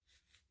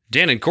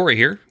Dan and Corey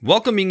here,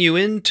 welcoming you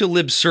into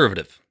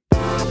Libservative.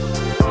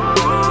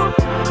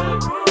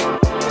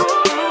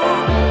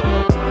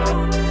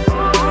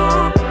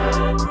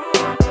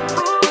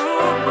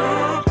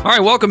 All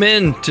right, welcome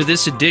in to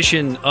this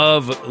edition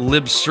of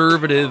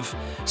Libservative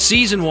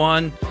Season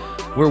 1,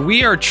 where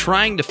we are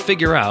trying to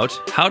figure out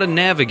how to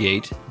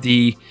navigate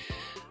the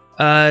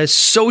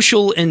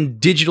social and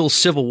digital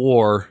civil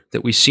war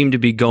that we seem to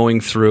be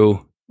going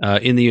through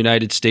in the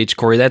United States.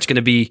 Corey, that's going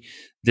to be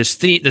the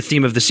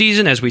theme of the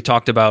season, as we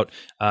talked about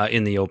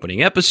in the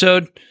opening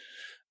episode.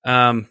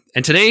 And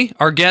today,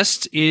 our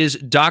guest is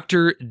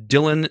Dr.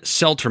 Dylan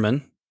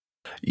Selterman.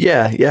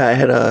 Yeah, I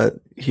had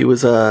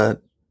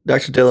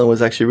Dr. Dylan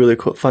was actually really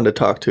cool, fun to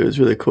talk to. It was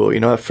really cool.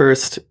 At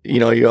first,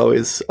 you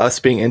always, us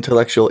being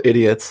intellectual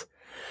idiots,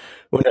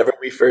 whenever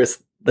we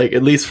first, like,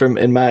 at least from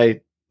in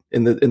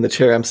the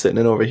chair I'm sitting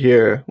in over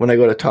here, when I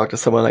go to talk to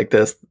someone like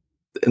this,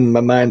 in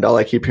my mind, all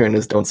I keep hearing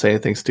is "Don't say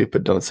anything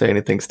stupid. Don't say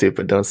anything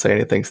stupid. Don't say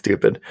anything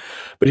stupid."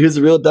 But he was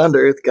a real down to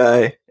earth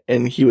guy,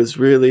 and he was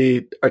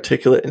really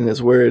articulate in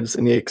his words,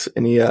 and he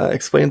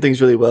explained things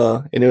really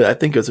well. And I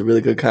think it was a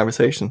really good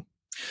conversation.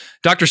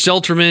 Dr.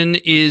 Selterman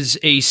is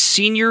a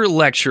senior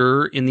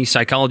lecturer in the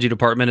psychology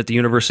department at the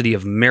University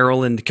of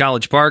Maryland,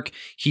 College Park.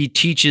 He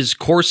teaches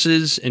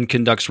courses and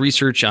conducts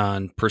research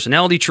on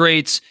personality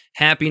traits,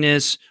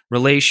 happiness,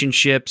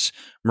 relationships,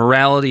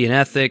 morality and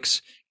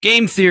ethics,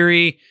 game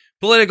theory,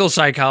 political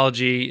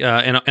psychology,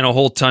 and a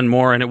whole ton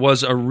more. And it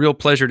was a real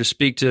pleasure to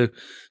speak to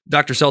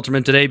Dr.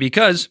 Selterman today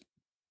because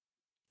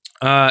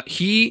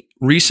he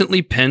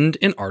recently penned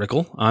an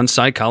article on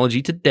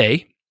Psychology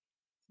Today,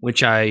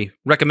 which I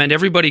recommend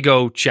everybody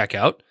go check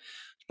out.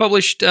 It's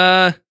published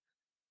the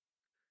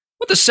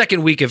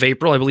second week of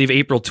April, I believe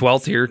April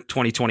 12th here,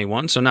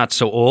 2021, so not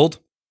so old.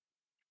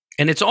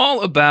 And it's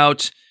all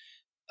about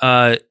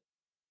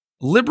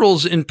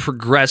liberals and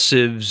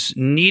progressives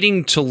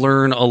needing to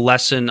learn a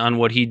lesson on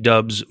what he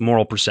dubs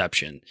moral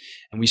perception.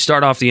 And we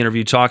start off the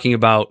interview talking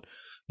about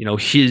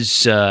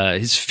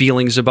his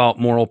feelings about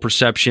moral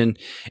perception.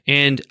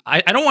 And I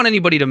don't want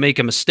anybody to make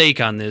a mistake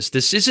on this.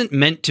 This isn't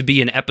meant to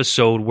be an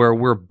episode where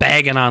we're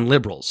bagging on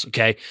liberals,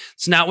 okay?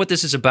 It's not what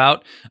this is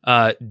about.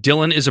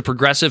 Dylan is a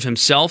progressive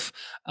himself.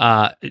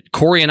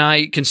 Corey and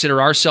I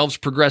consider ourselves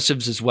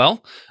progressives as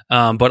well.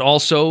 But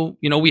also,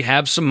 we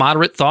have some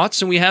moderate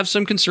thoughts and we have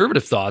some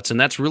conservative thoughts. And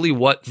that's really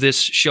what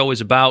this show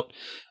is about.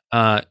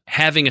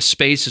 Having a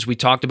space, as we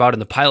talked about in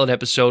the pilot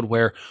episode,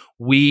 where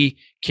we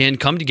can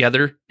come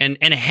together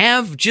and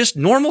have just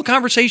normal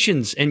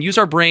conversations and use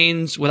our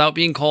brains without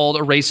being called a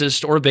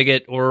racist or a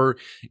bigot or,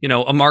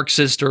 a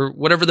Marxist or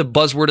whatever the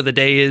buzzword of the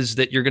day is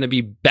that you're going to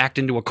be backed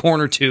into a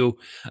corner to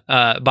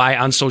by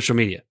on social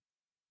media.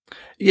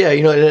 Yeah,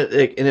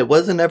 and it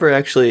wasn't ever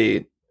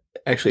actually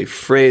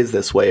phrased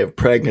this way of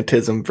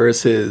pragmatism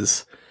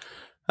versus,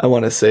 I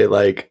want to say,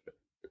 like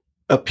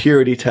a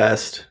purity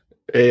test.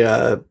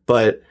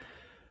 But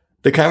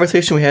the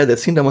conversation we had, that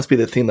seemed to almost be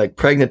the theme, like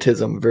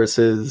pragmatism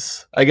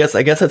versus, I guess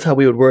that's how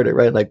we would word it,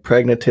 right? Like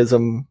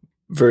pragmatism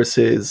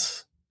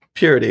versus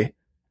purity.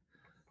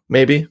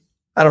 Maybe.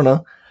 I don't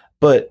know.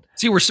 But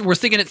see, we're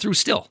thinking it through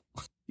still.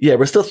 Yeah,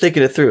 we're still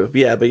thinking it through.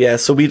 Yeah.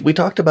 So we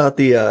talked about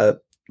the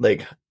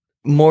like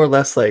more or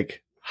less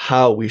like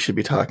how we should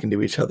be talking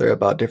to each other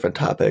about different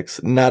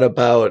topics, not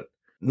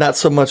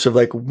so much of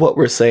like what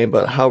we're saying,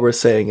 but how we're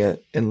saying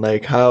it, and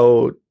like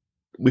how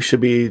we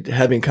should be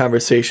having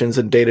conversations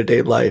in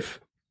day-to-day life.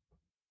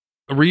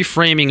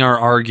 Reframing our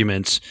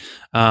arguments,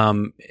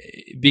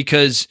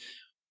 because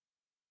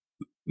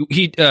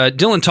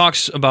Dylan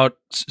talks about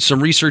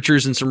some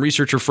researchers and some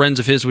researcher friends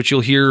of his, which you'll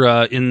hear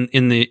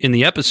in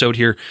the episode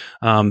here.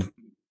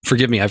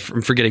 Forgive me, I'm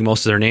forgetting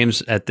most of their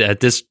names at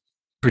this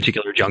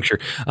particular juncture,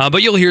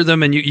 but you'll hear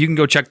them and you can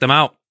go check them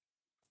out.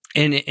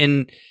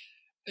 And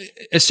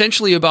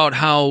essentially about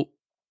how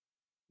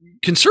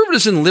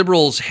conservatives and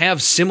liberals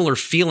have similar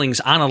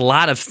feelings on a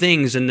lot of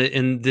things, and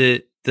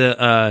the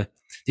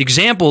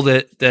example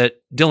that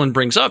Dylan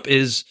brings up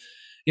is,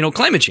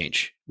 climate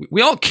change.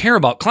 We all care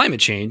about climate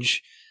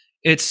change.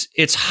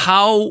 It's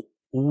how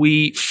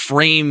we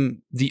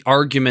frame the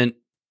argument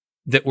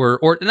that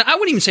and I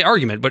wouldn't even say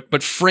argument,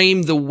 but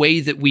frame the way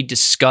that we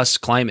discuss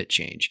climate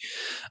change.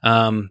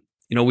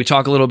 We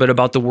talk a little bit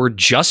about the word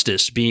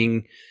justice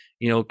being,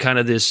 kind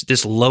of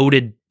this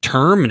loaded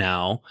term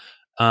now.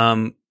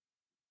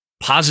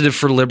 Positive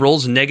for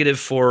liberals, negative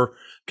for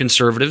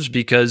conservatives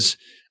because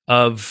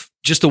of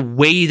just the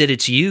way that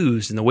it's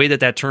used and the way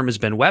that term has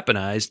been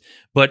weaponized.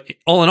 But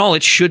all in all,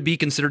 it should be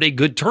considered a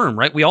good term,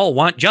 right? We all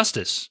want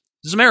justice.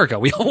 This is America.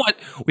 We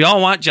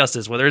all want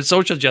justice, whether it's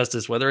social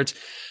justice, whether it's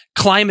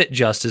climate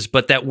justice.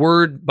 But that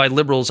word by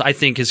liberals, I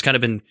think, has kind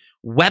of been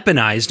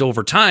weaponized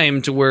over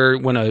time to where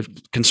when a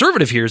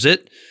conservative hears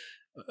it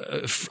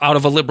out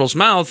of a liberal's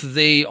mouth,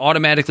 they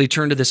automatically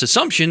turn to this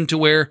assumption to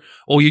where,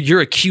 oh, you're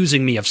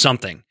accusing me of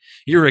something.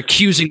 You're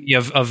accusing me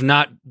of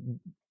not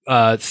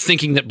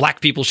thinking that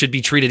black people should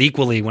be treated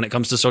equally when it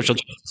comes to social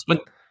justice.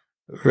 But,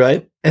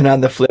 right. And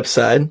on the flip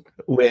side,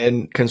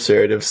 when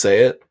conservatives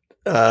say it,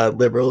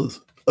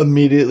 liberals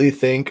immediately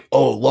think,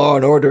 oh, Law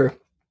and Order.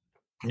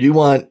 You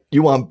want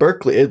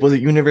Berkeley? Was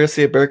it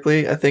University of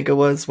Berkeley? I think it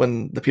was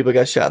when the people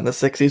got shot in the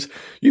 '60s.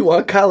 You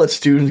want college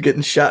students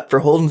getting shot for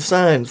holding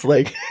signs,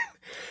 like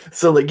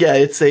so. Like yeah,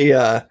 it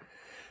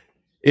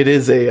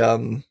is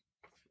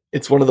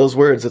it's one of those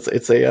words.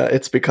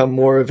 It's become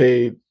more of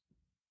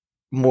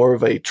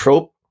a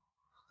trope.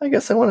 I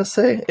guess I want to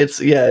say it's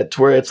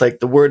where it's like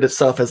the word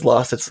itself has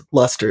lost its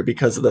luster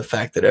because of the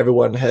fact that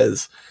everyone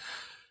has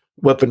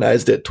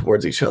weaponized it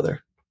towards each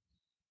other.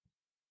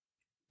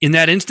 In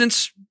that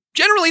instance,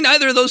 generally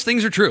neither of those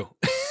things are true.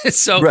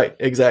 So right,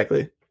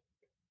 exactly.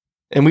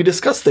 And we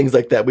discuss things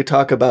like that. We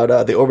talk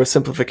about the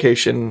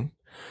oversimplification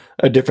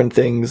of different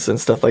things and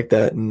stuff like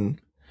that, and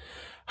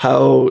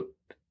how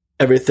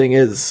everything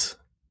is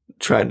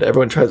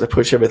everyone tries to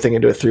push everything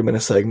into a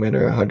 3-minute segment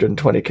or a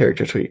 120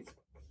 character tweet.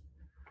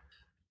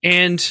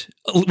 And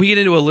we get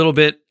into a little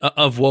bit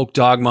of woke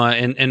dogma,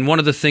 and one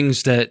of the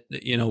things that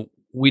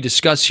we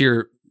discuss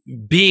here,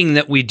 being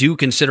that we do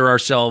consider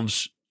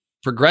ourselves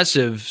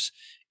progressives,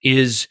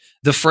 is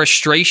the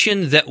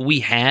frustration that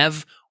we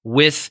have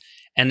with,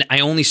 and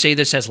I only say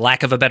this as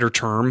lack of a better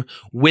term,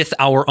 with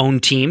our own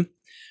team.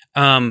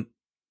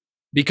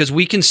 Because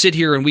we can sit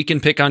here and we can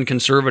pick on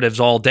conservatives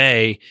all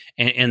day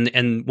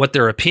and what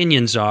their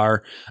opinions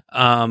are.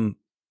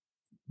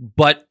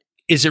 But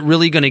is it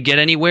really going to get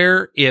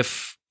anywhere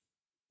if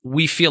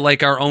we feel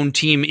like our own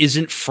team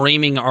isn't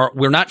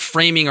we're not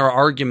framing our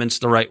arguments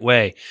the right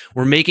way?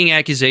 We're making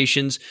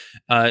accusations.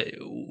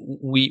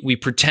 We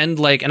pretend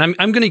like, and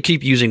I'm going to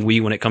keep using we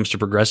when it comes to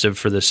progressive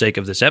for the sake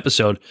of this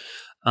episode.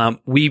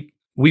 We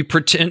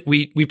pretend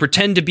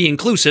to be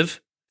inclusive,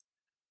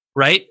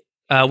 right?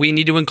 We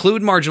need to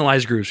include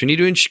marginalized groups. We need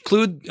to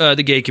include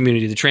the gay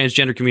community, the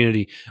transgender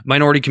community,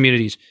 minority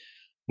communities.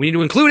 We need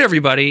to include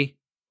everybody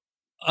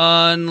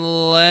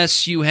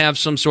unless you have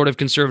some sort of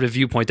conservative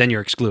viewpoint, then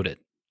you're excluded.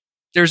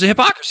 There's a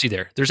hypocrisy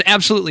there. There's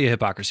absolutely a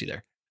hypocrisy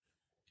there.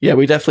 Yeah,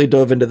 we definitely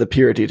dove into the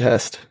purity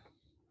test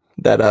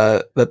that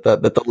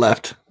the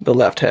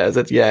left has.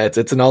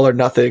 It's an all or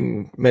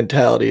nothing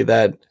mentality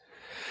that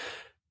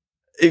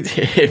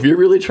if you're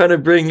really trying to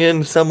bring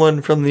in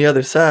someone from the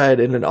other side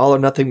in an all or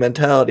nothing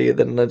mentality,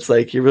 then it's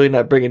like you're really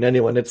not bringing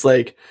anyone. It's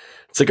like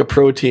a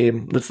pro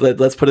team. Let's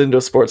put it into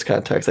a sports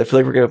context. I feel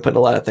like we're going to put a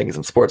lot of things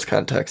in sports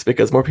context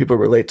because more people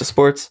relate to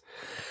sports.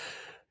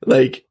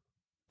 Like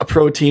a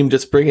pro team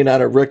just bringing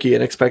out a rookie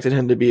and expecting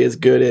him to be as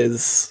good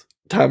as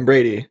Tom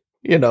Brady.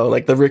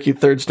 Like the rookie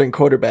third string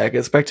quarterback,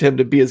 expect him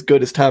to be as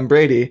good as Tom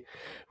Brady,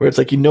 where it's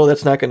like,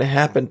 that's not going to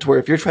happen. To where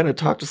if you're trying to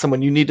talk to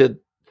someone, you need to,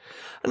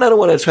 and I don't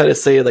want to try to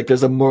say like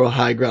there's a moral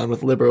high ground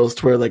with liberals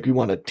to where like we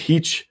want to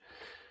teach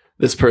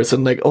this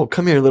person like, oh,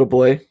 come here, little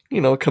boy,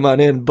 come on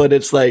in. But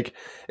it's like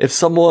if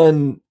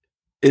someone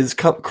is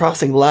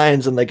crossing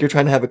lines and like you're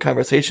trying to have a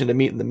conversation to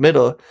meet in the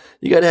middle,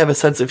 you got to have a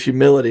sense of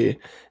humility,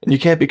 and you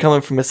can't be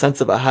coming from a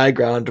sense of a high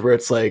ground where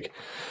it's like,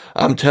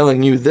 I'm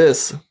telling you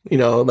this,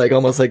 like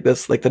almost like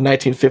this, like the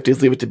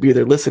 1950s, leave it to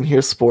Beaver. Listen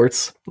here,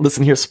 sports.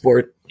 Listen here,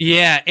 sport.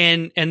 Yeah,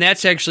 and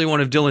that's actually one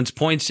of Dylan's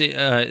points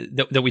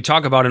that we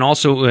talk about, and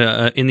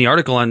also in the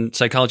article on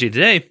Psychology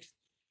Today,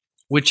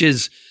 which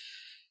is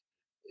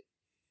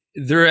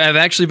there have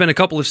actually been a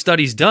couple of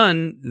studies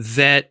done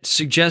that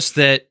suggest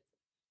that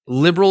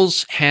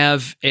liberals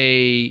have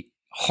a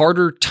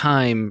harder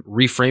time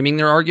reframing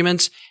their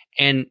arguments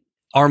and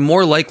are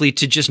more likely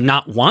to just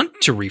not want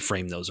to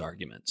reframe those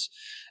arguments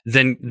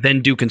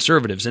than do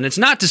conservatives. And it's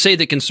not to say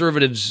that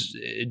conservatives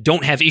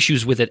don't have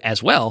issues with it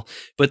as well,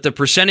 but the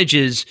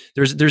percentages,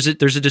 there's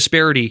a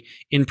disparity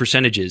in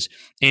percentages.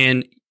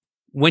 And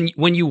when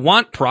you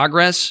want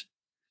progress,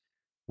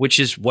 which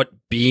is what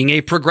being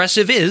a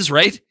progressive is,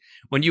 right?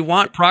 When you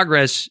want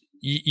progress,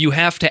 you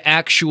have to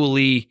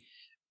actually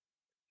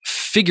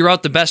figure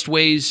out the best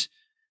ways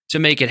to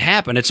make it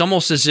happen. It's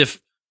almost as if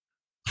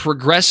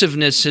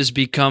progressiveness has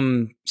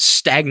become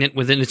stagnant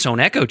within its own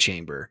echo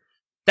chamber.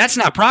 That's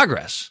not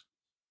progress.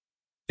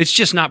 It's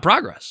just not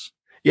progress.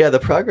 Yeah, the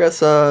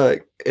progress,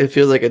 it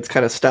feels like it's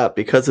kind of stopped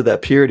because of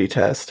that purity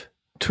test,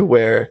 to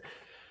where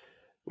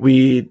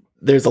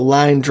there's a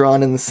line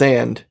drawn in the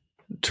sand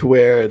to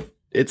where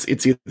it's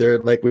either,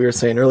 like we were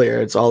saying earlier,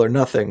 it's all or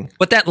nothing.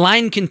 But that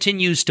line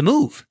continues to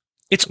move.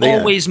 It's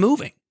always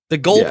moving. The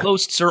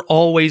goalposts are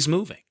always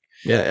moving.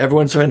 Yeah,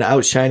 everyone's trying to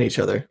outshine each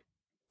other.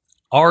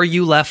 Are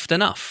you left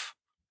enough?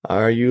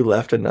 Are you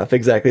left enough?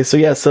 Exactly. So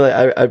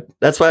I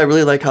that's why I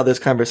really like how this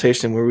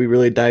conversation, where we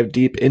really dive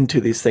deep into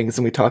these things,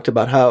 and we talked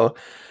about how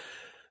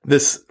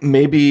this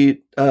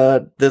maybe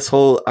this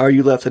whole "are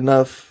you left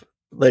enough"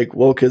 like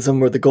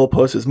wokeism, where the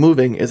goalpost is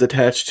moving, is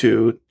attached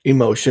to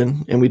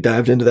emotion, and we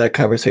dived into that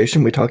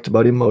conversation. We talked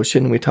about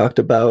emotion. We talked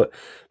about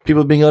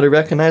people being able to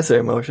recognize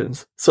their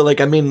emotions. So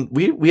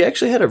we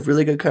actually had a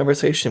really good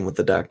conversation with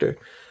the doctor.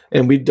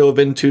 And we dove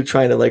into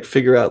trying to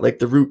figure out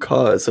the root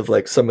cause of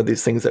some of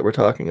these things that we're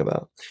talking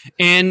about.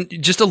 And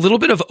just a little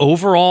bit of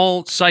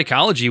overall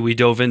psychology we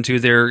dove into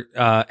there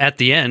at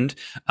the end.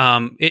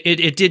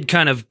 It did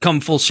kind of come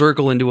full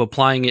circle into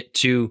applying it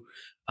to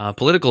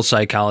political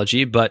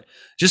psychology, but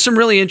just some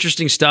really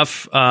interesting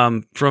stuff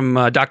from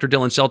Dr.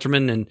 Dylan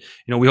Selterman. And,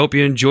 we hope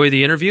you enjoy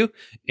the interview,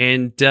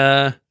 and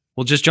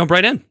we'll just jump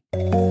right in.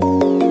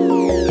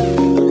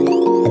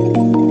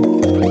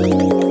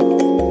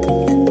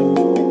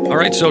 All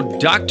right, so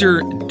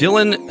Dr.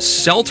 Dylan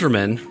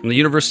Selterman from the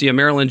University of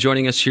Maryland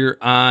joining us here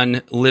on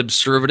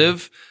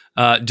Libservative.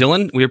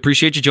 Dylan, we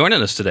appreciate you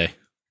joining us today.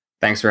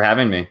 Thanks for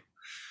having me.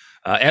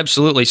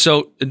 Absolutely.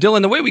 So,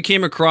 Dylan, the way we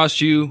came across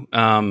you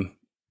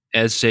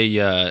as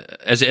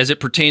it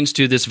pertains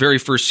to this very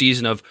first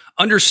season of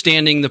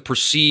understanding the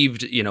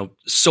perceived,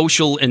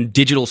 social and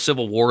digital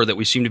civil war that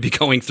we seem to be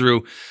going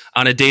through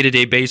on a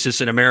day-to-day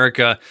basis in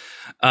America,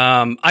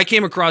 I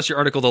came across your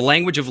article, "The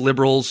Language of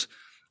Liberals,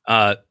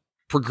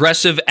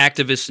 Progressive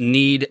Activists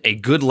Need a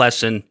Good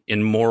Lesson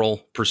in Moral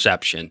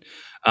Perception."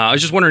 I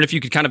was just wondering if you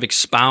could kind of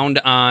expound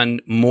on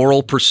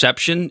moral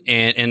perception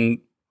and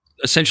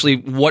essentially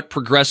what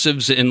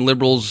progressives and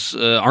liberals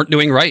aren't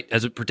doing right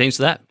as it pertains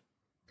to that.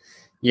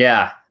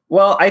 Yeah.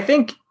 Well, I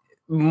think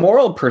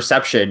moral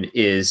perception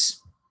is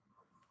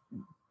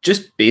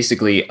just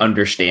basically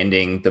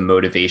understanding the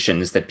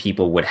motivations that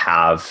people would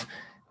have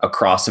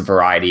across a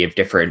variety of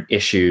different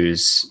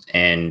issues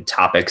and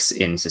topics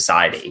in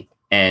society.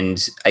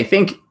 And I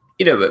think,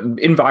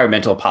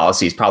 environmental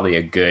policy is probably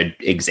a good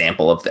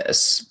example of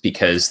this,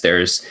 because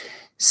there's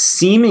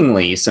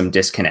seemingly some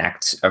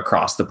disconnect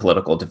across the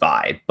political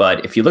divide.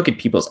 But if you look at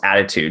people's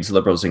attitudes,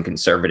 liberals and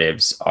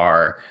conservatives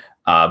are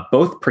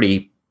both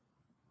pretty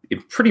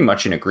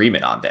much in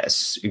agreement on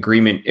this.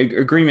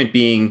 Agreement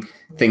being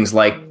things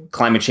like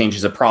climate change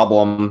is a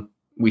problem.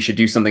 We should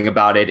do something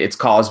about it. It's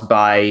caused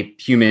by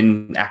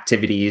human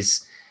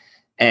activities.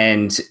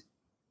 And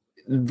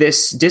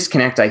this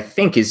disconnect, I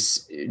think,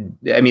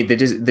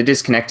 the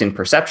disconnect in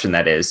perception,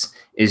 that is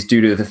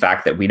due to the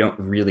fact that we don't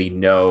really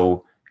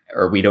know,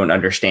 or we don't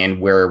understand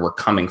where we're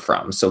coming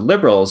from. So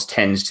liberals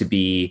tend to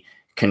be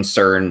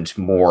concerned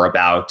more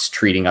about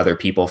treating other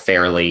people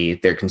fairly.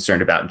 They're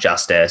concerned about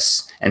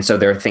justice. And so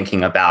they're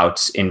thinking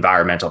about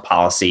environmental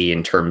policy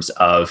in terms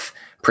of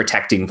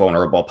protecting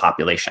vulnerable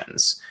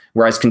populations.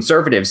 Whereas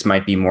conservatives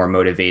might be more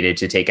motivated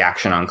to take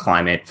action on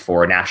climate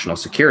for national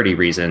security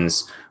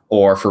reasons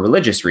or for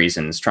religious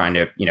reasons, trying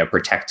to,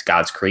 protect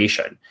God's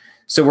creation.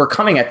 So we're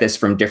coming at this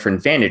from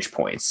different vantage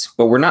points,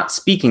 but we're not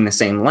speaking the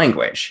same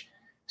language.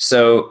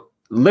 So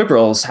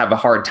liberals have a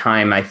hard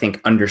time, I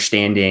think,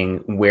 understanding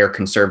where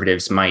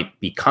conservatives might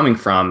be coming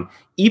from,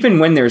 even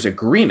when there's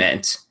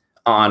agreement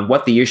on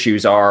what the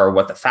issues are, or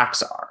what the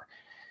facts are.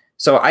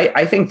 So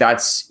I think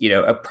that's,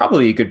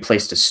 probably a good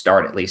place to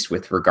start, at least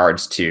with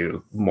regards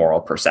to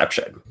moral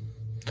perception.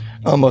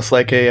 Almost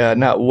like a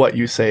not what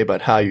you say,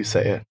 but how you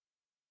say it.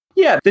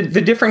 Yeah,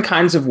 the different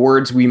kinds of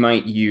words we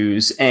might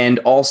use, and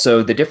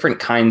also the different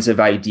kinds of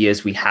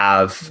ideas we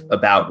have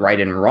about right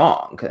and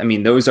wrong. I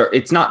mean,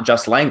 it's not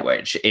just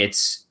language.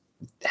 It's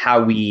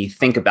how we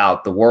think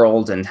about the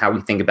world and how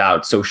we think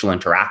about social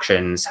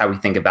interactions, how we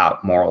think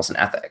about morals and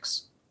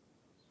ethics.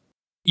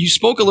 You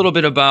spoke a little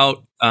bit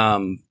about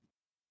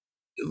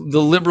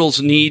the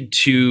liberals need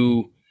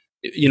to,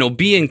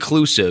 be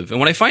inclusive. And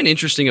what I find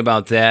interesting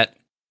about that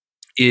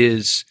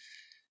is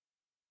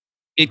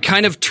it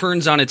kind of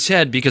turns on its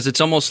head, because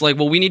it's almost like,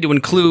 well, we need to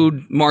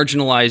include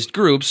marginalized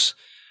groups,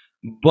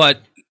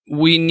 but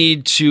we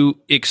need to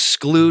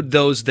exclude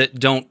those that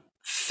don't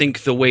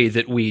think the way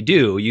that we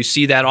do. You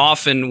see that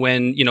often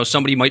when,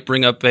 somebody might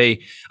bring up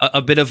a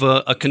bit of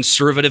a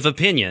conservative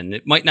opinion.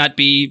 It might not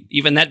be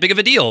even that big of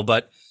a deal,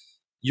 but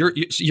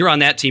you're on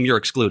that team, you're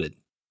excluded.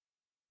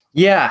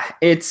 Yeah,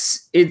 it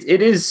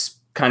is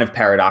kind of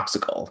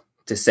paradoxical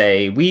to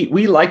say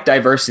we like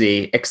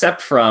diversity,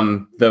 except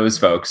from those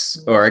folks,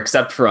 or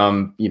except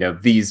from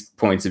these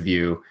points of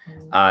view.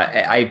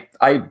 I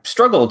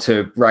struggle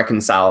to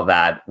reconcile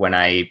that when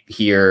I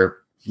hear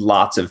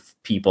lots of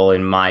people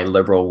in my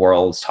liberal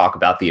world talk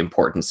about the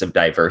importance of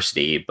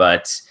diversity,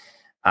 but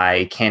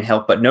I can't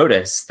help but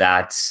notice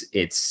that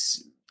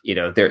it's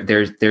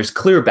there's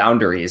clear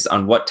boundaries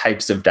on what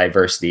types of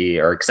diversity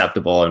are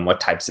acceptable and what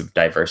types of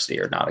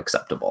diversity are not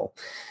acceptable.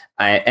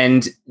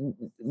 And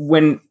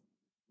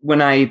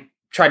when I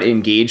try to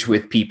engage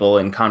with people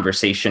in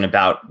conversation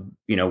about,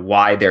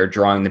 why they're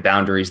drawing the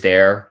boundaries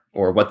there,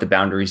 or what the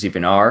boundaries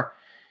even are,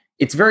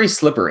 it's very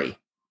slippery.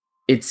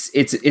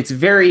 It's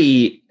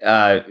very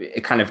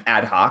kind of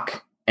ad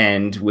hoc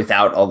and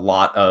without a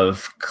lot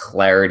of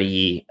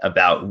clarity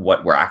about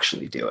what we're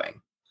actually doing.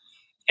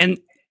 And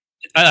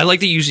I like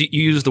that you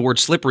use the word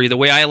slippery. The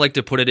way I like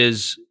to put it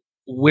is,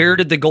 where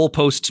did the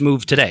goalposts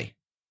move today?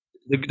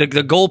 The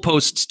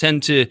goalposts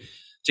tend to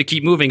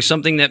keep moving.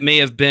 Something that may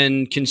have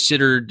been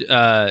considered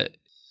okay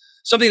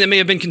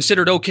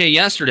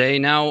yesterday,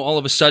 now all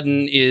of a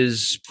sudden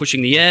is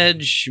pushing the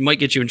edge, might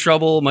get you in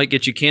trouble, might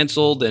get you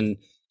canceled. And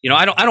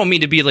I don't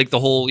mean to be like the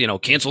whole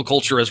cancel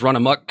culture has run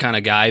amok kind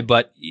of guy,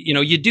 but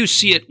you do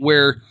see it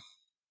where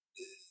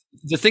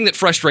the thing that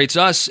frustrates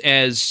us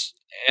as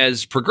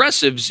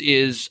progressives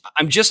is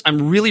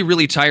I'm really,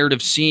 really tired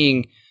of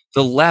seeing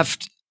the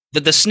left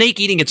the snake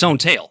eating its own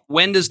tail.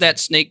 When does that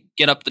snake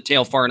get up the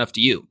tail far enough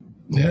to you?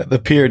 Yeah, the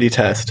purity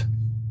test.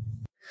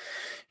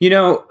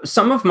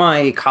 Some of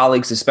my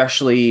colleagues,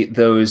 especially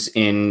those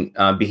in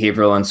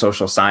behavioral and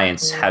social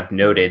science, have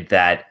noted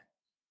that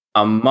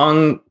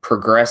among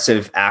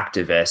progressive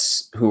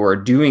activists who are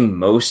doing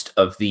most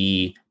of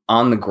the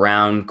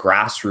on-the-ground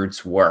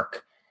grassroots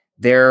work,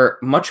 they're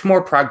much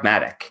more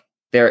pragmatic.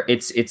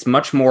 It's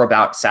much more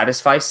about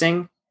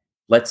satisficing.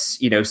 Let's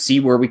see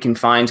where we can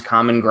find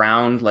common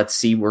ground. Let's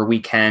see where we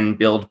can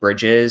build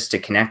bridges to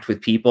connect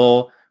with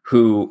people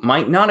who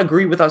might not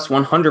agree with us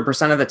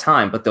 100% of the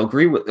time, but they'll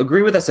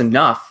agree with us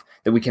enough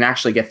that we can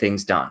actually get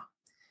things done.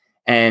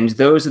 And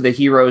those are the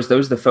heroes.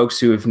 Those are the folks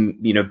who have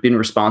been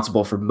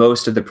responsible for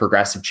most of the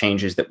progressive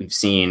changes that we've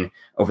seen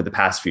over the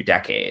past few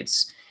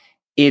decades.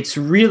 It's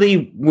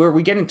really where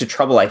we get into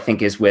trouble, I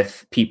think, is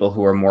with people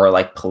who are more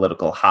like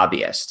political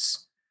hobbyists,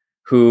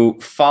 who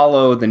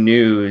follow the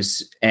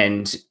news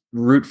and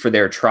root for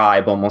their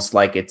tribe almost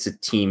like it's a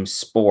team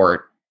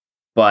sport,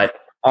 but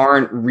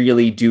aren't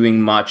really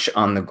doing much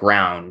on the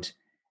ground.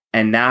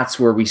 And that's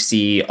where we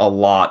see a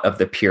lot of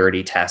the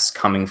purity tests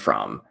coming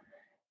from.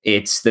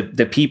 It's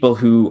the people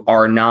who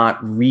are not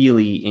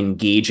really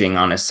engaging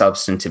on a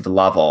substantive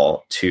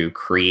level to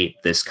create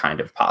this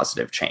kind of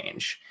positive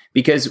change.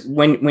 Because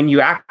when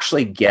you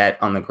actually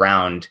get on the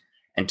ground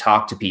and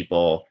talk to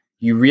people,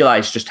 you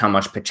realize just how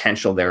much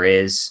potential there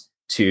is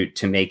to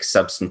make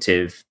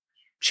substantive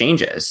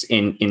changes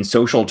in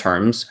social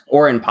terms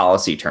or in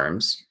policy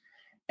terms.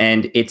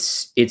 And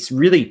it's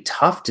really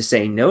tough to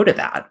say no to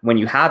that when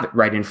you have it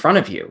right in front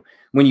of you.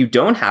 When you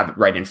don't have it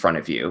right in front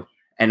of you,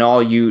 and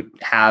all you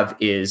have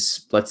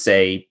is, let's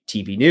say,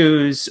 TV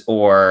news,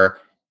 or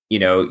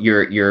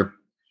you're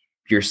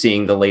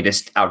seeing the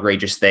latest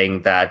outrageous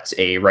thing that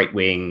a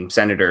right-wing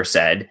senator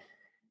said,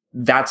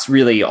 that's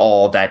really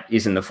all that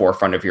is in the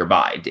forefront of your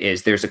mind,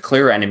 is there's a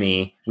clear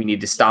enemy, we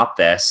need to stop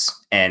this,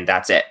 and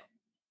that's it.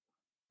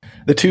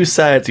 The two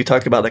sides, you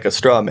talked about like a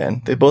straw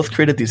man, they both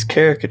created these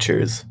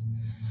caricatures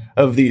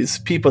of these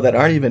people that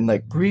aren't even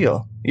like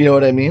real. You know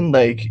what I mean?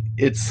 Like,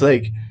 it's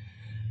like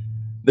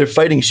they're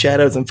fighting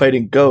shadows and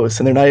fighting ghosts,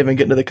 and they're not even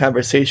getting to the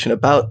conversation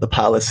about the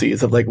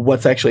policies of like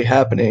what's actually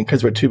happening,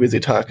 because we're too busy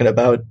talking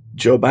about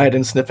Joe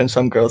Biden sniffing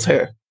some girl's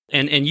hair.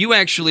 And you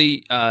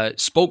actually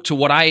spoke to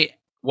what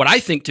I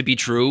think to be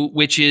true,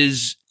 which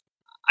is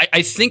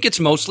I think it's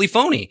mostly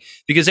phony,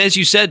 because as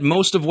you said,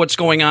 most of what's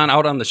going on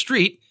out on the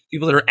street,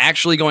 people that are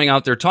actually going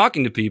out there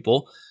talking to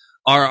people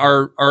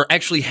are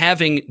actually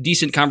having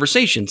decent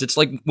conversations. It's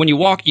like when you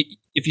walk,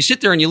 if you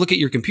sit there and you look at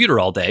your computer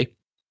all day,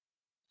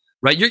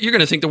 right, you're going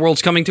to think the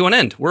world's coming to an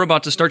end. We're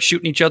about to start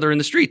shooting each other in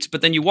the streets.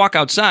 But then you walk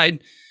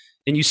outside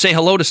and you say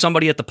hello to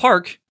somebody at the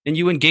park and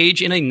you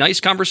engage in a nice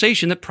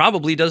conversation that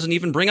probably doesn't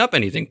even bring up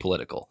anything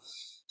political.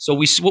 So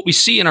what we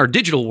see in our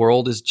digital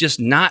world is just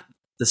not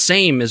the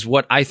same as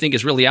what I think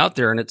is really out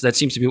there. And that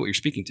seems to be what you're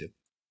speaking to.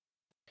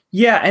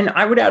 Yeah, and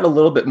I would add a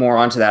little bit more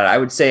onto that. I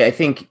would say I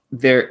think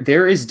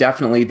there is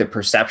definitely the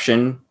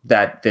perception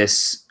that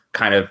this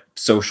kind of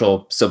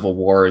social civil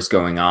war is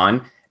going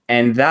on.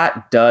 And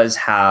that does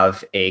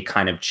have a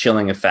kind of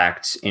chilling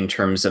effect in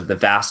terms of the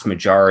vast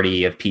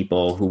majority of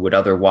people who would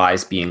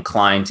otherwise be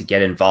inclined to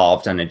get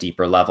involved on a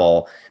deeper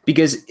level.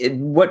 Because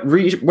what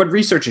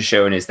research has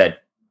shown is that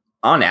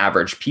on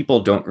average,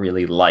 people don't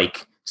really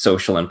like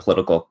social and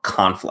political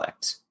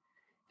conflict.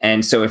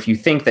 And so if you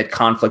think that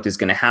conflict is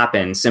going to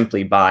happen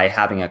simply by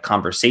having a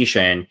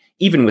conversation,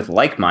 even with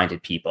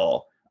like-minded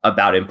people,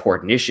 about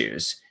important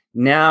issues,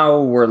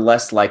 now we're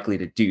less likely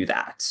to do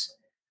that.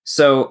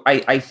 So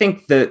I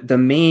think the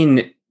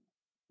main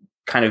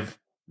kind of,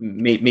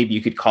 maybe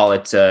you could call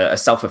it a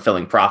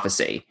self-fulfilling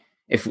prophecy.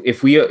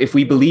 If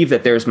we believe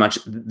that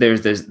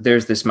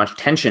there's this much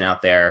tension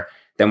out there,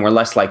 then we're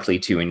less likely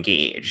to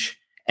engage.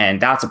 And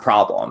that's a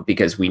problem,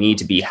 because we need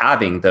to be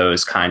having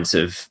those kinds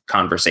of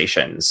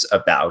conversations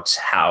about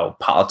how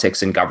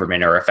politics and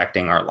government are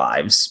affecting our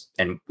lives.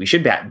 And we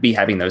should be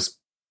having those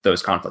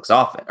conflicts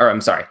often. Or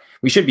I'm sorry,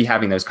 we should be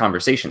having those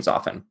conversations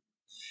often.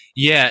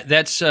 Yeah,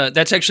 that's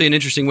actually an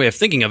interesting way of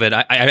thinking of it.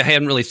 I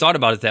hadn't really thought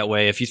about it that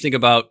way. If you think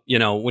about,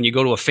 when you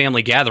go to a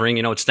family gathering,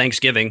 it's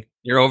Thanksgiving,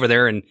 you're over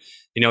there and,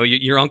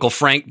 your Uncle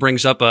Frank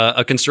brings up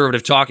a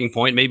conservative talking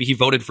point. Maybe he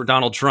voted for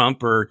Donald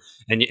Trump,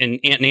 and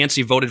Aunt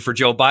Nancy voted for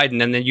Joe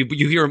Biden. And then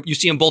you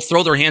see them both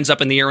throw their hands up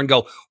in the air and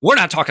go, "We're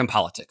not talking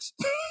politics."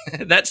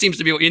 That seems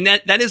to be, and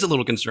that is a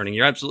little concerning.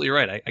 You're absolutely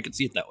right. I can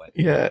see it that way.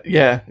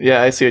 Yeah.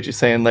 I see what you're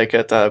saying. Like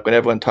when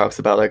everyone talks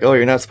about like, oh,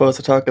 you're not supposed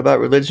to talk about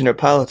religion or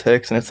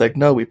politics. And it's like,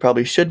 no, we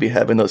probably should be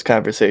having those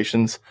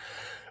conversations.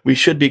 We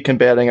should be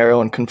combating our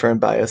own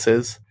confirmed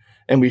biases.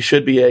 And we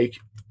should be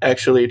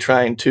actually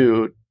trying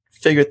to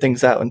figure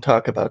things out and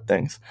talk about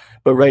things.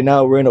 But right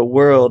now we're in a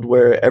world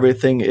where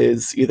everything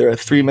is either a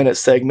 3-minute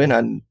segment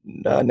on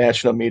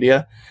national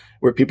media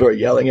where people are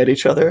yelling at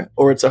each other,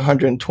 or it's a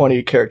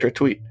 120 character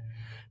tweet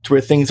to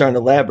where things aren't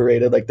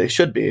elaborated like they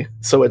should be.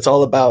 So it's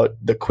all about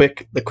the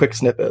quick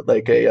snippet,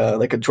 like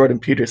a Jordan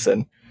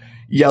Peterson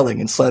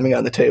yelling and slamming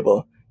on the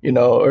table,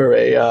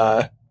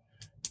 or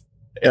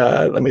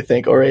let me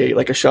think, or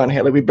like a Sean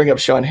Hannity. We bring up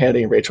Sean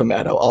Hannity and Rachel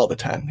Maddow all the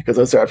time because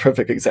those are our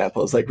perfect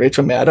examples. Like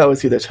Rachel Maddow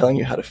is either telling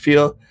you how to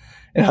feel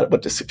and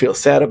what to feel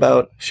sad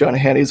about. Sean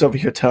Hannity's over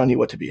here telling you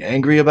what to be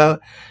angry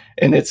about.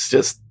 And it's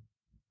just,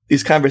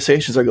 these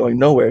conversations are going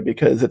nowhere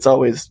because it's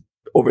always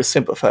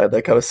oversimplified,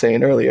 like I was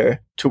saying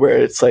earlier, to where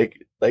it's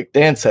like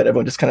Dan said,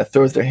 everyone just kind of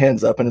throws their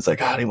hands up and it's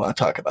like, I don't want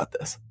to talk about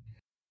this.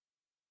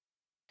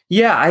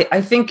 Yeah,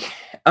 I think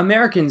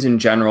Americans in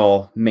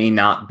general may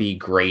not be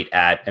great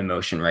at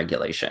emotion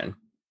regulation.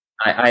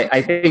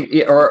 I think,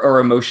 or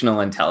emotional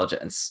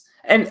intelligence.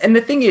 And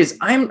the thing is,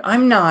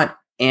 I'm not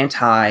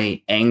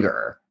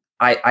anti-anger.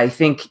 I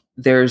think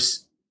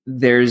there's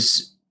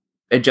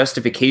a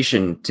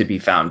justification to be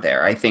found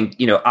there. I think,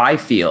 I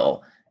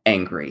feel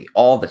angry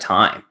all the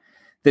time.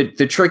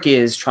 The trick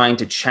is trying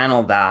to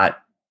channel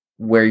that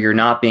where you're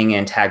not being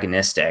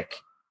antagonistic,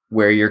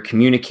 where you're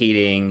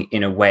communicating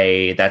in a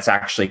way that's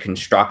actually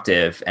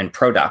constructive and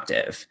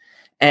productive.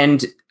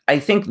 And I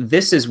think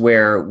this is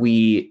where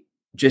we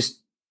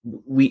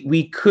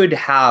could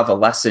have a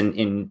lesson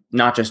in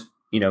not just,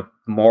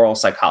 moral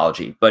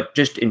psychology, but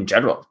just in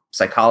general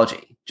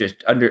psychology,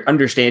 just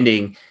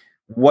understanding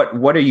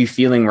what are you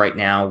feeling right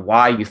now?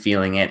 Why are you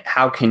feeling it?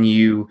 How can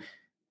you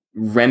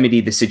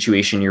remedy the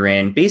situation you're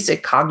in?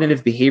 Basic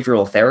cognitive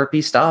behavioral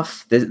therapy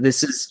stuff.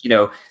 This is,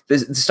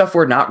 the stuff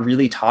we're not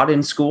really taught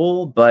in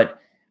school, but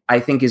I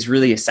think is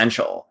really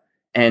essential.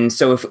 And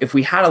so if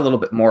we had a little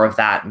bit more of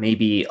that,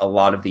 maybe a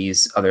lot of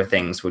these other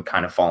things would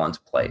kind of fall into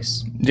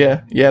place.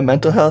 Yeah.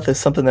 Mental health is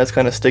something that's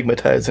kind of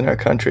stigmatized in our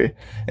country.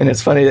 And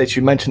it's funny that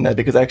you mentioned that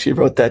because I actually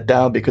wrote that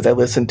down because I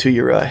listened to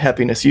your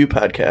Happiness You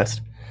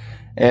podcast.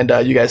 And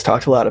you guys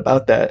talked a lot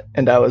about that.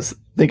 And I was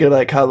thinking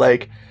like how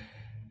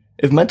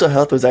if mental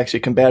health was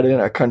actually combated in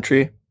our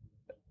country,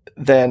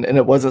 then, and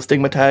it wasn't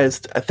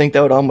stigmatized, I think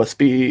that would almost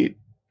be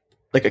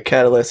like a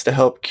catalyst to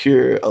help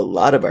cure a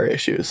lot of our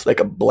issues, like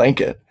a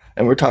blanket.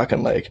 And we're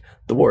talking like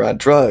the war on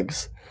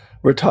drugs.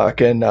 We're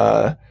talking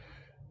gun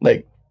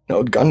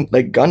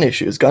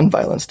issues, gun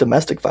violence,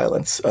 domestic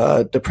violence,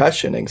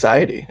 depression,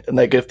 anxiety. And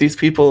like if these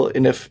people,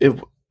 and if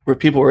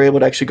people were able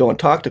to actually go and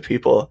talk to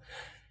people,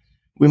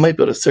 we might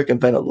be able to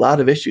circumvent a lot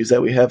of issues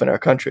that we have in our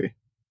country.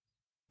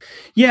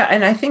 Yeah,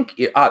 and I think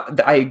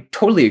I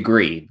totally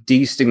agree.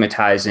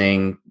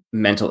 Destigmatizing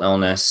mental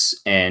illness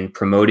and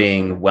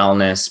promoting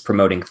wellness,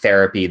 promoting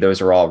therapy, those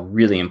are all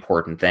really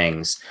important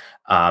things.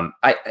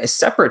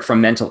 Separate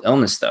from mental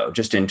illness, though,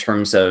 just in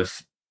terms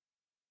of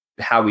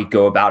how we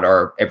go about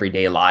our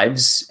everyday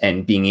lives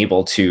and being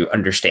able to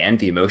understand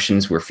the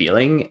emotions we're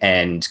feeling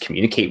and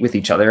communicate with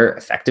each other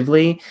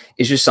effectively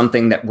is just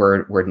something that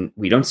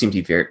we don't seem to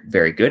be very,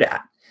 very good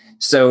at.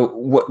 So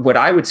what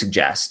I would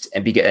suggest,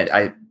 and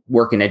I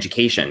work in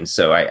education,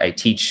 so I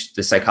teach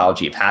the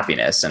psychology of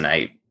happiness, and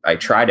I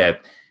try to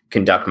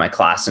conduct my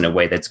class in a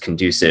way that's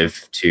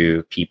conducive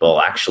to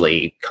people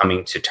actually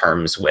coming to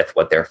terms with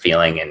what they're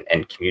feeling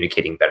and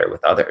communicating better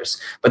with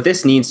others. But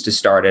this needs to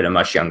start at a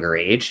much younger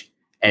age,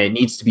 and it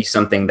needs to be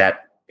something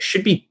that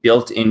should be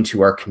built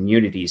into our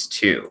communities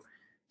too.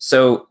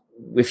 So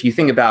if you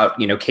think about,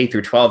 K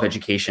through 12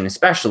 education,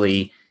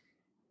 especially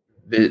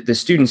the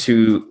students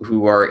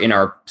who are in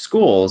our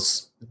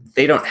schools,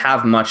 they don't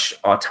have much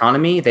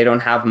autonomy. They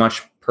don't have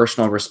much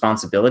personal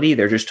responsibility.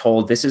 They're just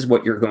told, this is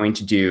what you're going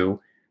to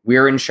do.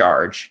 We're in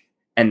charge.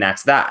 And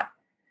that's that.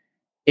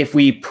 If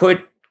we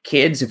put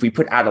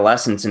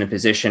adolescents in a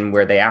position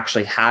where they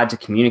actually had to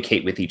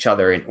communicate with each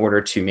other in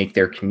order to make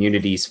their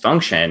communities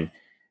function,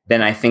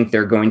 then I think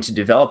they're going to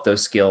develop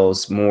those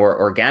skills more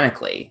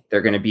organically.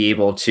 They're going to be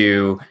able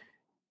to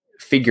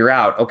figure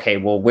out, okay,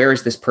 well, where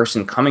is this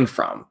person coming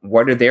from?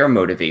 What are their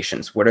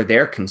motivations? What are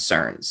their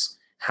concerns?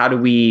 How do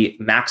we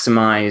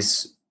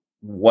maximize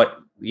what,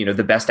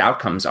 the best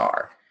outcomes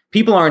are?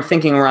 People aren't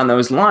thinking around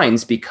those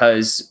lines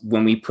because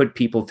when we put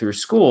people through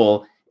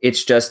school,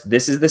 it's just,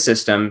 this is the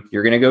system,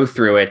 you're going to go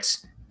through it,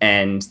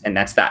 and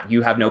that's that.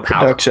 You have no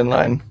power. Production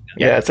line.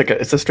 Yeah,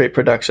 it's a straight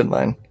production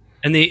line.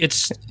 And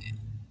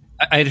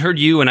I'd heard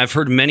you, and I've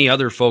heard many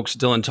other folks,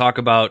 Dylan, talk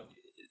about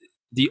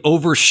the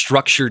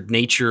overstructured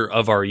nature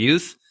of our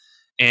youth.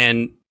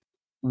 And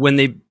when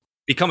they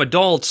become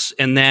adults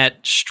and that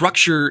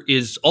structure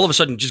is all of a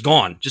sudden just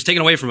gone, just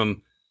taken away from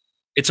them,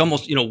 it's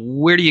almost,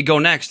 where do you go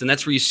next? And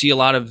that's where you see a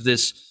lot of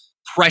this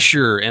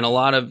pressure and a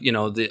lot of,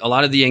 a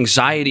lot of the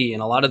anxiety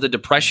and a lot of the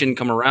depression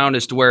come around,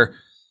 as to where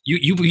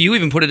you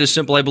even put it as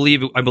simple, I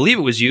believe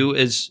it was you,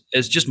 as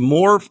just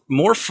more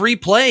free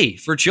play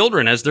for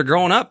children as they're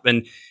growing up.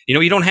 And,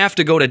 you don't have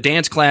to go to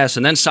dance class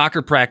and then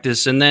soccer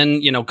practice and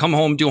then, come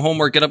home, do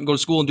homework, get up and go to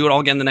school and do it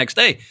all again the next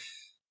day.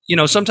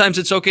 Sometimes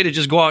it's okay to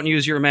just go out and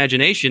use your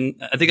imagination.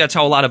 I think that's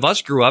how a lot of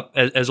us grew up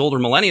as older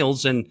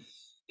millennials. And,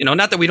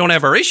 not that we don't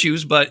have our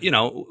issues, but,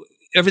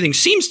 everything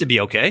seems to be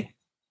okay.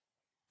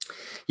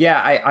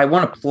 Yeah, I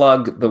want to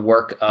plug the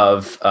work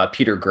of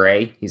Peter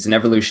Gray. He's an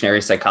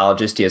evolutionary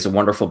psychologist. He has a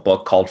wonderful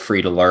book called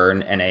Free to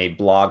Learn and a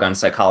blog on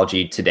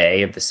Psychology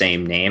Today of the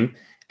same name.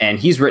 And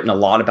he's written a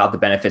lot about the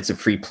benefits of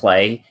free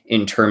play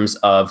in terms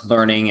of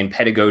learning and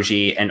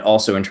pedagogy, and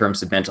also in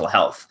terms of mental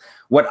health.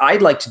 What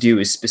I'd like to do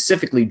is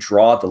specifically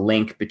draw the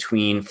link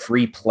between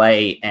free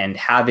play and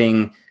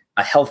having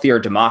a healthier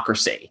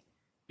democracy.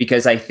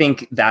 Because I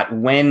think that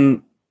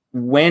when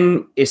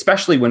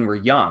especially when we're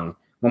young,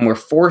 when we're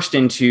forced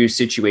into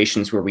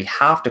situations where we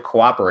have to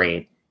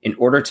cooperate in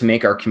order to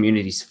make our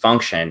communities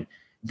function,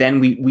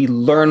 then we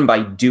learn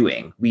by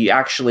doing. We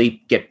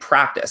actually get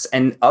practice.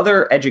 And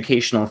other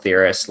educational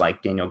theorists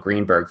like Daniel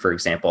Greenberg, for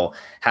example,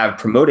 have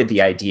promoted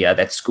the idea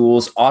that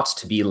schools ought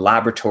to be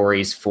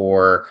laboratories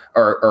for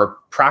or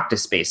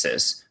practice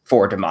spaces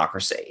for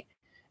democracy.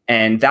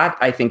 And that,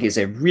 I think, is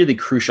a really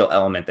crucial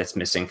element that's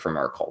missing from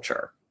our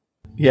culture.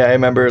 Yeah, I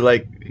remember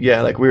like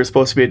we were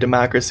supposed to be a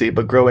democracy,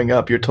 but growing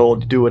up, you're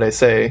told to do what I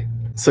say.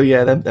 So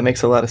yeah, that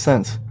makes a lot of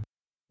sense.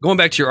 Going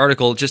back to your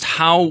article, just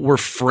how we're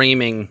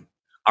framing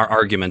our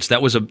arguments.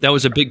 That was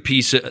a big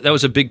piece. That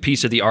was a big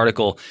piece of the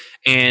article,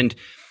 and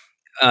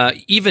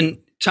even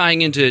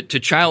tying into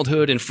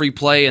childhood and free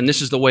play. And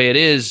this is the way it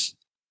is.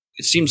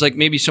 It seems like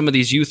maybe some of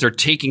these youth are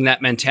taking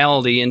that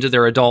mentality into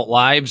their adult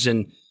lives,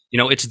 and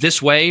it's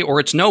this way or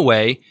it's no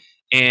way,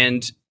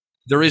 and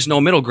there is no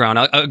middle ground.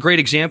 A great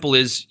example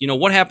is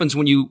what happens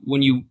when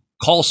you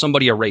call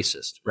somebody a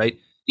racist, right?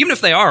 Even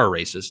if they are a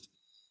racist,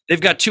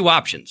 they've got two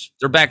options.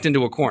 They're backed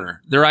into a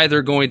corner. They're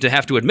either going to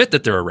have to admit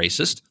that they're a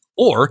racist,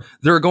 or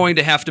they're going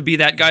to have to be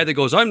that guy that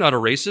goes, I'm not a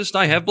racist,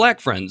 I have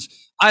black friends.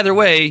 Either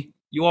way,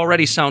 you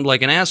already sound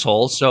like an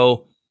asshole,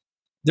 so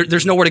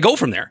there's nowhere to go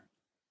from there.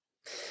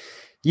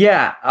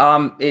 Yeah,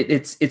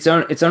 it's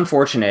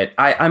unfortunate.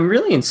 I'm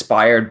really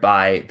inspired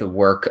by the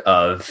work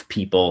of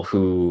people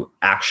who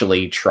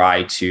actually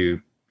try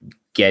to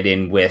get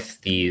in with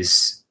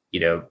these,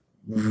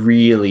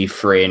 really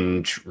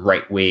fringe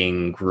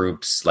right-wing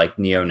groups like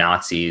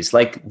neo-Nazis,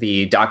 like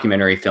the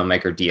documentary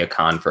filmmaker Dia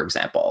Khan, for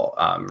example.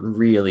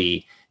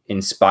 Really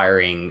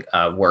inspiring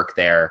work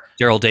there.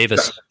 Daryl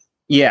Davis.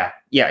 Yeah,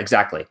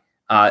 exactly.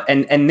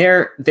 And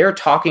they're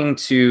talking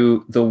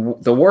to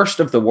the worst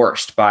of the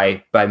worst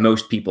by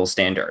most people's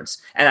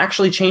standards, and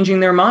actually changing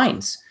their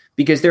minds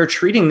because they're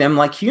treating them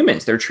like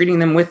humans. They're treating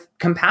them with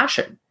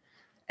compassion.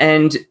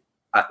 And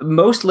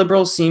most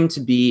liberals seem to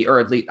be, or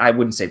at least I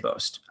wouldn't say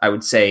most. I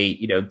would say,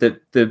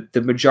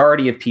 the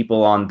majority of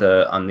people on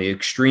the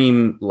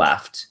extreme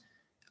left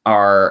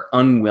are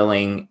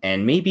unwilling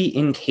and maybe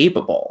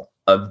incapable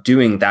of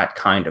doing that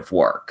kind of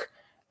work.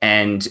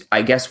 And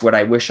I guess what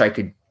I wish I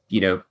could,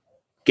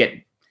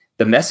 get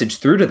the message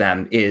through to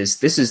them is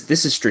this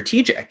is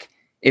strategic.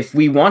 If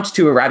we want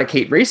to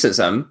eradicate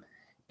racism,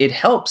 it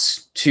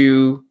helps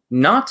to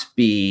not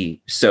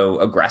be so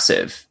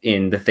aggressive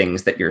in the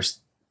things that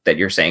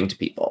you're saying to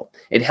people.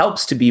 It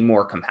helps to be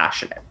more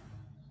compassionate.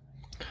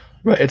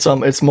 Right.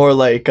 It's more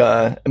like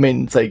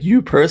it's like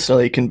you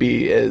personally can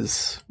be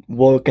as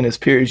woke and as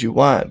pure as you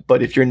want,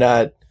 but if you're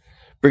not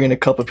bringing a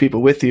couple of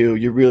people with you,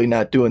 you're really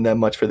not doing that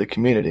much for the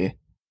community.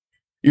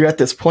 You're at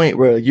this point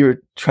where you're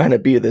trying to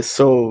be this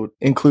so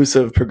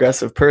inclusive,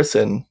 progressive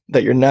person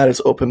that you're not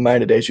as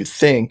open-minded as you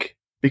think,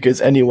 because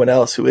anyone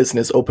else who isn't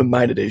as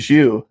open-minded as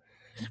you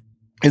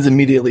is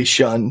immediately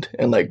shunned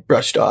and like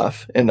brushed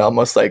off, and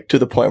almost like to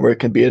the point where it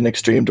can be an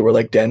extreme to where,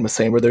 like Dan was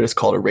saying, where they're just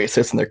called a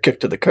racist and they're kicked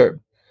to the curb.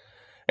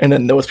 And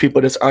then those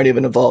people just aren't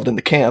even involved in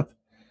the camp,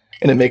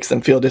 and it makes them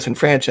feel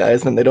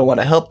disenfranchised, and they don't want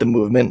to help the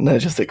movement, and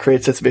it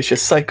creates this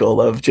vicious cycle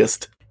of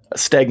just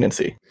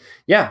stagnancy.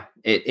 Yeah,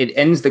 it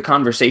ends the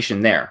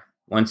conversation there.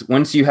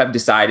 Once you have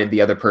decided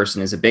the other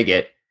person is a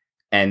bigot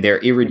and they're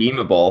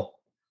irredeemable,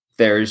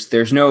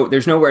 there's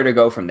nowhere to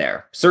go from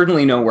there.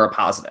 Certainly nowhere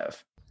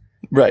positive.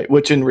 Right,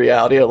 which in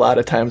reality, a lot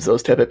of times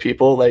those type of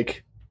people,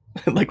 like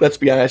let's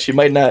be honest, you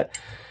might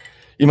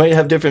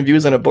have different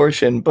views on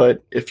abortion,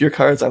 but if your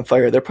car's on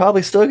fire, they're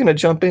probably still going to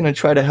jump in and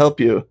try to help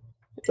you.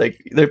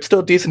 Like, they're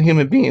still decent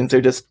human beings.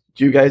 They're just,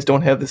 you guys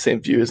don't have the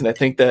same views. And I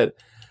think that,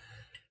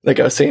 like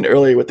I was saying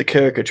earlier with the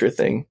caricature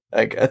thing,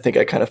 I think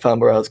I kind of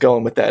found where I was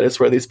going with that. Is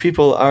where these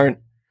people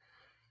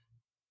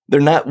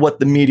they're not what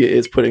the media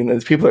is putting them.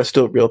 These people are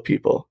still real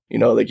people.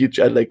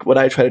 Like what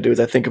I try to do is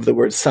I think of the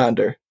word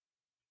sonder,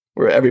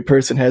 where every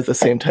person has the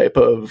same type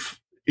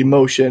of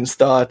emotions,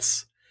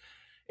 thoughts,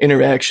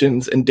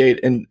 interactions,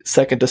 and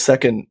second to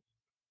second,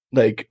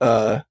 like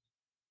thought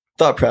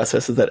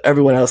processes that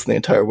everyone else in the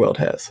entire world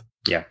has.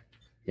 Yeah,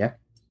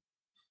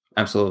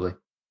 absolutely.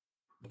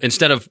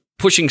 Instead of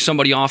pushing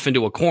somebody off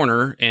into a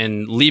corner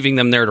and leaving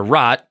them there to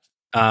rot,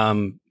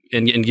 and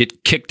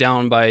get kicked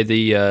down by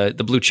the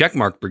blue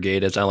checkmark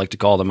brigade, as I like to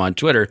call them on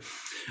Twitter,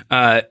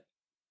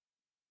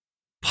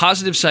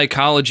 positive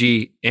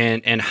psychology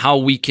and how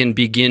we can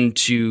begin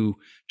to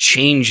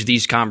change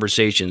these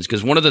conversations.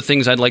 Because one of the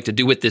things I'd like to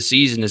do with this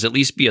season is at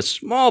least be a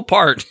small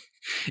part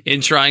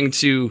in trying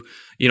to,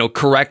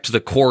 correct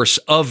the course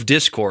of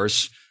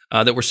discourse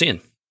that we're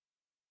seeing.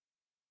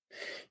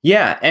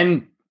 Yeah,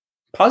 and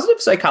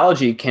positive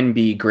psychology can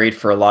be great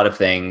for a lot of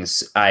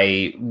things.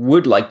 I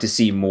would like to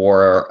see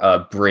more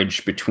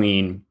bridge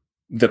between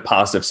the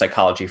positive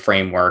psychology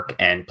framework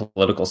and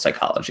political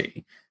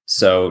psychology.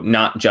 So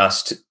not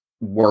just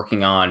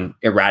working on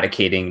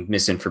eradicating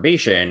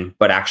misinformation,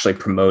 but actually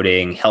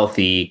promoting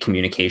healthy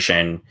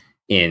communication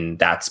in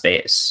that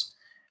space.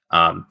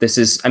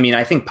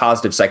 I think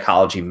positive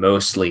psychology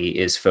mostly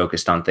is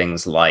focused on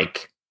things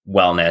like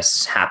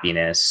wellness,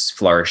 happiness,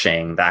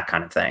 flourishing, that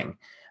kind of thing.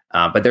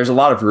 But there's a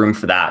lot of room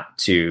for that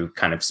to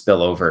kind of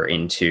spill over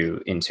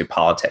into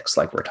politics,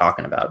 like we're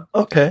talking about.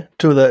 Okay,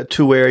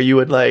 to where you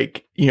would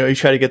you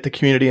try to get the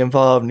community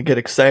involved and get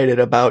excited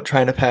about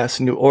trying to pass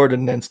a new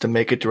ordinance to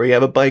make it to where you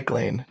have a bike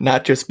lane,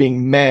 not just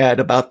being mad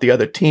about the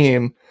other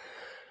team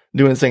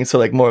doing things.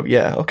 So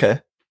okay.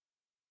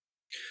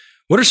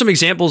 What are some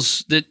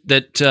examples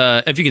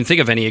that if you can think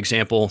of any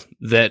example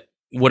that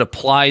would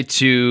apply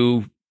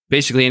to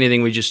basically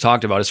anything we just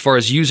talked about as far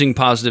as using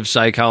positive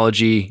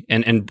psychology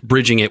and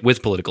bridging it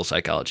with political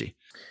psychology?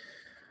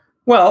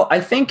 Well,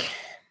 I think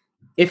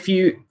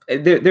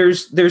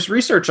there's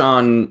research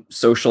on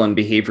social and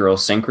behavioral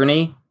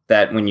synchrony,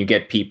 that when you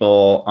get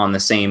people on the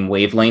same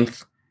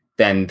wavelength,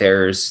 then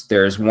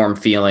there's warm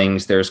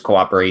feelings, there's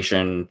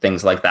cooperation,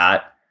 things like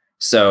that.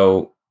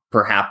 So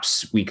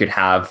perhaps we could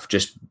have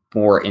just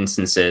more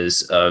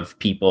instances of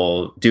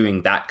people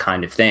doing that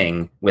kind of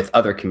thing with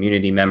other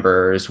community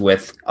members,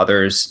 with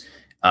others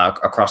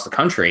across the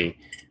country,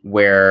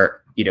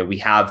 where we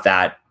have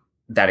that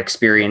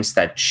experience,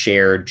 that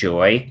shared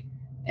joy,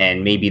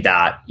 and maybe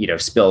that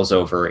spills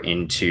over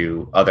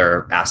into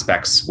other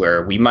aspects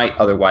where we might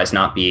otherwise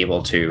not be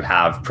able to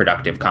have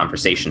productive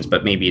conversations,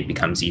 but maybe it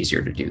becomes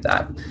easier to do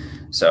that.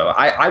 So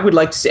I would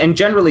like to see, and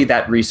generally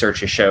that research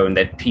has shown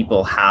that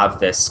people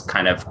have this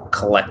kind of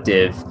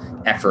collective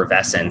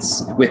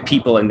effervescence with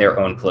people in their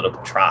own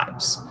political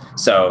tribes.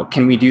 So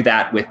can we do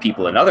that with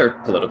people in other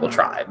political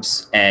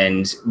tribes?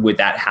 And would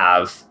that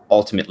have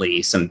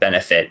ultimately some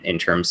benefit in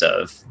terms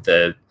of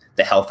the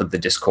health of the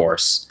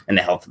discourse and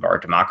the health of our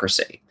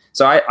democracy?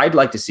 So I'd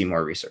like to see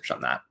more research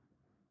on that.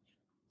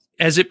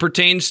 As it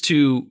pertains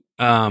to,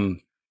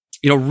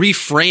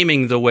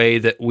 reframing the way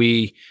that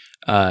we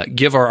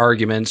give our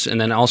arguments,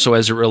 and then also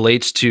as it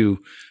relates to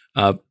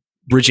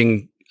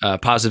bridging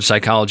positive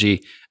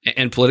psychology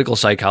and political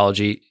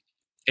psychology,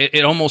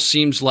 it almost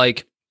seems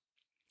like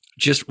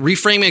just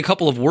reframing a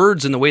couple of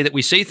words in the way that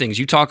we say things.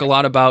 You talk a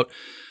lot about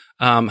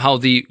how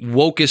the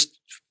wokest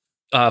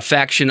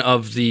faction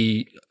of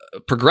the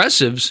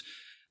progressives,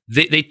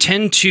 they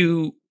tend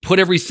to put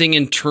everything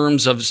in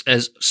terms of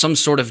as some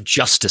sort of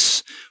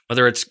justice,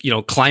 whether it's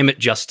climate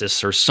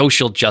justice or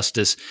social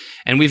justice.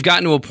 And we've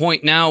gotten to a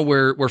point now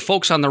where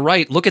folks on the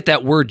right look at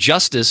that word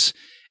justice,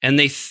 and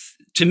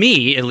to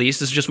me, at least,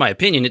 this is just my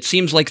opinion, it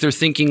seems like they're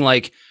thinking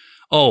like,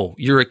 oh,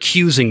 you're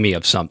accusing me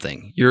of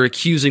something. You're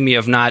accusing me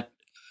of not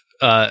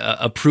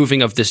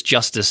approving of this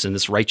justice and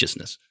this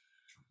righteousness.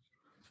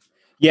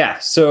 Yeah.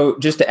 So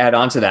just to add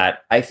on to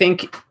that, I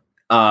think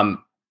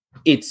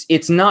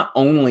it's not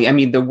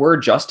only, the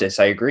word justice,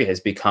 I agree, has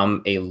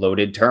become a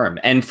loaded term.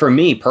 And for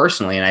me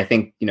personally, and I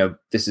think,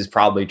 this is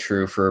probably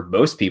true for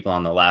most people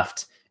on the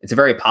left, it's a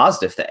very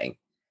positive thing.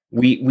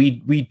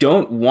 We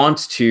don't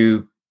want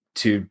to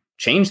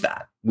change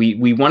that.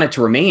 We want it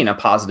to remain a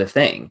positive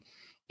thing.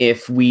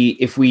 If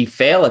we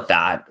fail at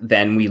that,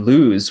 then we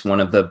lose one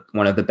of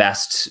the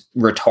best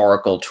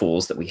rhetorical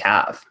tools that we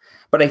have.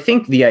 But I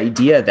think the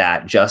idea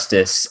that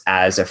justice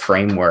as a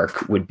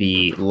framework would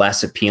be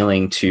less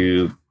appealing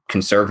to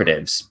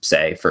conservatives,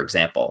 say, for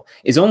example,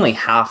 is only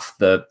half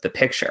the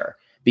picture,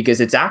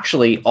 because it's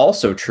actually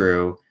also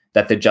true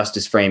that the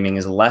justice framing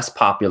is less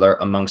popular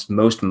amongst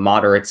most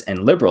moderates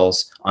and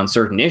liberals on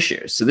certain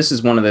issues. So this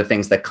is one of the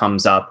things that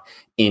comes up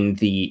in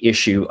the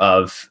issue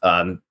of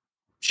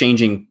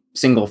changing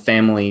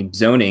single-family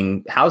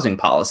zoning housing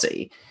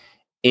policy.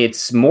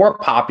 It's more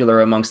popular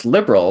amongst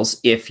liberals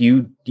if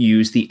you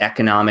use the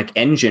economic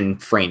engine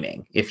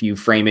framing, if you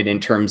frame it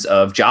in terms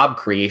of job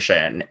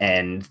creation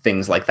and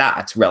things like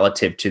that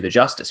relative to the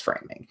justice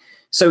framing.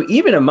 So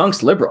even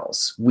amongst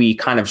liberals, we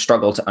kind of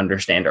struggle to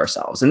understand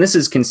ourselves. And this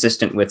is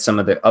consistent with some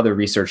of the other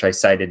research I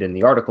cited in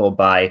the article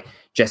by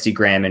Jesse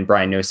Graham and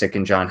Brian Nosek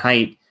and John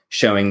Haidt,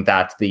 showing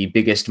that the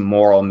biggest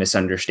moral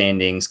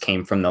misunderstandings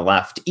came from the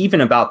left, even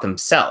about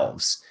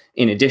themselves,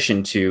 in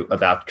addition to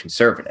about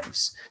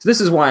conservatives. So this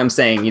is why I'm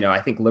saying,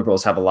 I think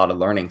liberals have a lot of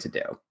learning to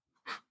do.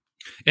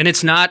 And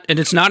it's not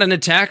an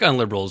attack on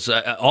liberals.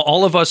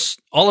 All of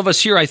us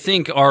here, I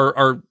think,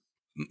 are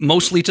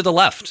mostly to the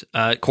left.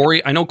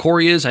 Corey, I know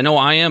Corey is. I know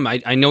I am.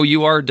 I know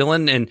you are,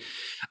 Dylan. And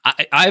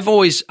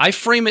I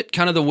frame it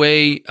kind of the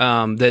way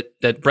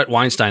that Brett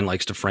Weinstein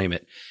likes to frame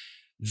it.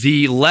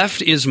 The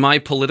left is my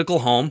political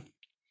home,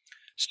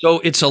 so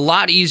it's a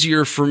lot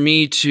easier for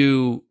me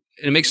to.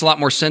 It makes a lot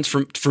more sense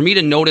for me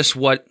to notice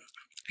what,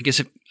 I guess,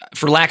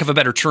 for lack of a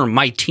better term,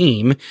 my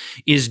team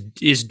is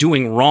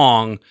doing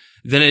wrong.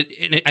 Then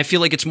I feel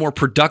like it's more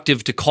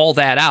productive to call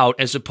that out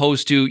as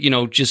opposed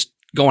to just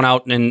going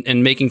out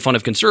and making fun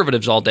of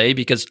conservatives all day,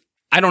 because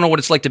I don't know what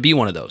it's like to be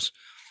one of those.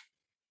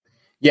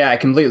 Yeah, I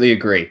completely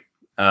agree.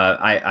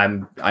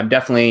 I'm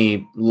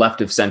definitely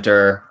left of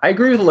center. I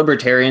agree with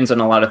libertarians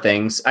on a lot of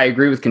things. I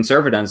agree with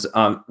conservatives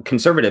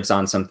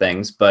on some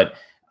things, but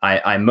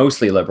I'm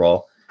mostly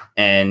liberal,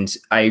 and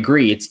I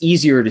agree. It's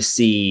easier to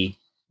see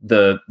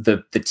the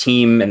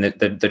team and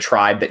the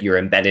tribe that you're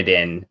embedded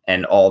in,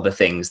 and all the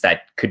things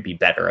that could be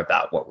better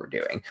about what we're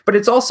doing. But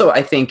it's also,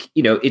 I think,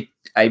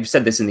 I've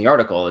said this in the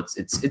article.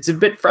 It's a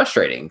bit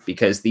frustrating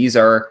because these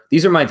are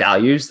my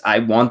values. I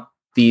want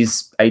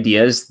these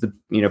ideas, the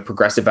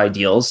progressive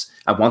ideals.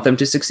 I want them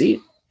to succeed.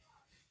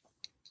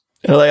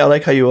 I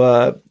like how you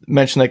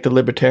mentioned like the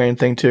libertarian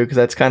thing too, because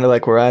that's kind of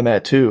like where I'm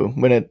at too.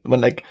 When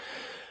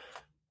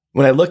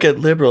I look at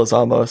liberals,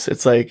 almost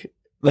it's like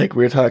we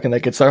were talking,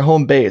 like it's our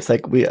home base.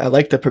 Like I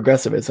like the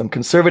progressivism.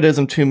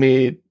 Conservatism to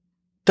me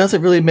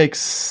doesn't really make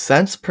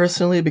sense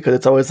personally, because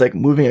it's always like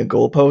moving a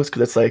goalpost.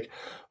 Because it's like,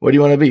 what do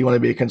you want to be? You want to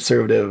be a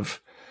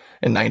conservative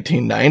in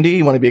 1990?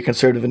 You want to be a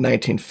conservative in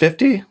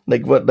 1950?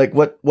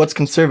 What's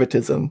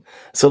conservatism?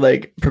 So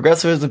like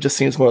progressivism just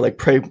seems more like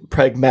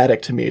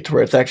pragmatic to me, to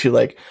where it's actually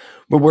like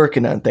we're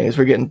working on things,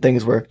 we're getting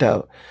things worked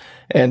out.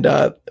 And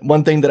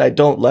one thing that I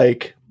don't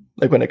like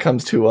when it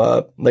comes to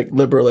like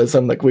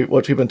liberalism, like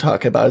what we've been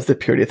talking about, is the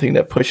purity thing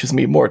that pushes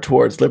me more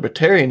towards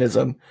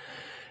libertarianism.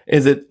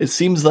 Is it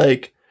seems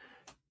like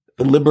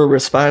the liberal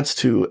response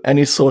to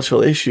any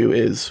social issue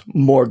is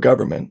more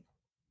government.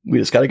 We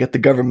just got to get the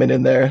government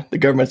in there. The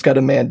government's got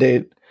to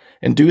mandate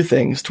and do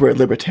things, to where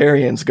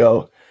libertarians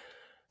go,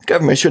 the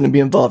government shouldn't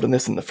be involved in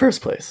this in the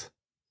first place.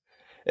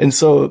 And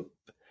so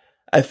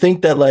I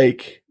think that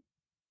like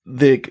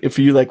if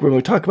you like, when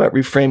we talk about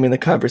reframing the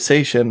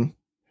conversation,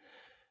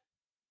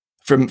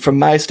 from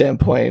my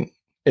standpoint,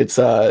 it's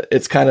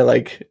kind of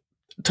like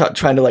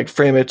trying to like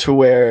frame it to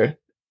where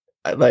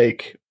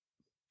like,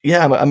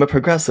 yeah, I'm a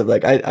progressive.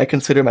 Like I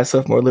consider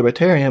myself more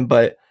libertarian,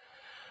 but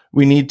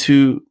we need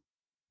to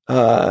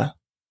like,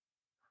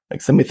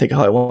 let me think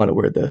how I want to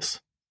word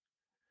this.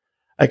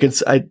 I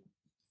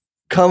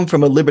come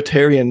from a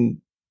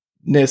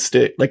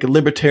libertarianistic, like a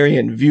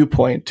libertarian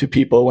viewpoint to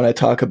people when I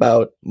talk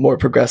about more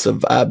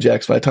progressive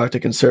objects. When I talk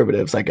to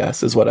conservatives, I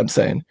guess is what I'm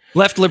saying.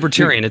 Left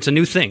libertarian, it's a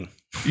new thing.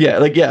 Yeah,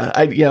 like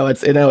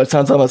it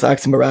sounds almost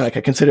oxymoronic.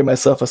 I consider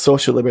myself a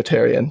social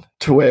libertarian,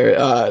 to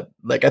where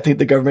like I think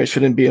the government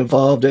shouldn't be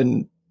involved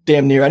in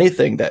damn near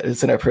anything that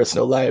is in our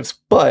personal lives,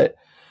 but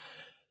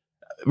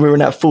we're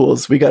not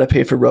fools. We got to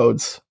pay for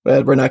roads.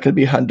 We're not going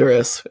to be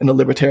Honduras in a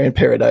libertarian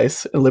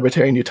paradise, a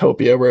libertarian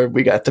utopia where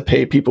we got to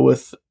pay people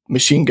with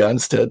machine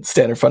guns to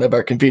stand in front of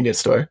our convenience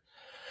store.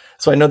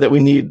 So I know that we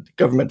need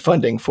government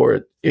funding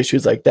for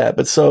issues like that.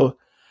 But so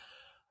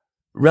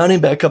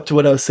rounding back up to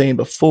what I was saying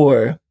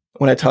before,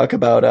 when I talk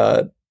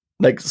about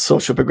like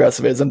social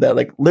progressivism, that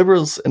like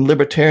liberals and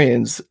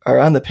libertarians are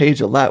on the page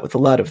a lot with a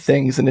lot of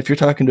things. And if you're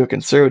talking to a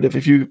conservative,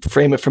 if you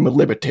frame it from a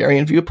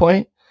libertarian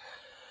viewpoint,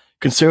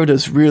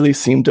 conservatives really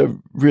seem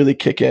to really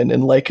kick in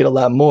and like it a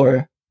lot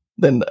more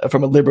than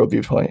from a liberal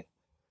viewpoint.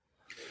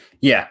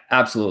 Yeah,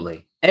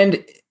 absolutely.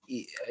 And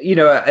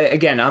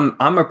again,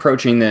 I'm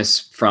approaching this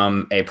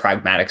from a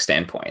pragmatic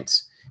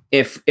standpoint.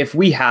 If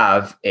we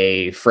have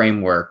a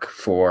framework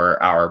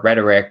for our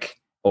rhetoric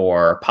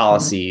or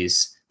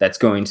policies that's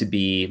going to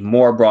be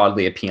more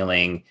broadly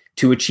appealing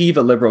to achieve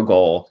a liberal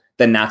goal,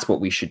 then that's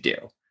what we should do.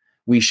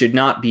 We should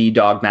not be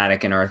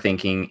dogmatic in our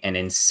thinking and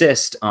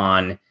insist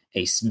on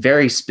a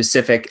very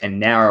specific and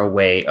narrow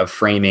way of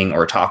framing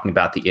or talking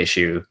about the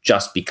issue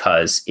just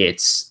because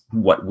it's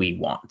what we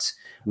want.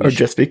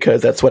 Just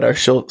because that's what our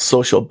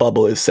social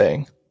bubble is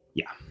saying.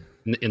 Yeah.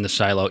 In the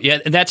silo. Yeah,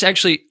 that's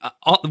actually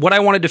what I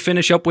wanted to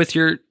finish up with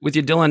you,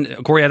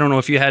 Dylan. Corey, I don't know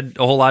if you had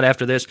a whole lot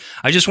after this.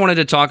 I just wanted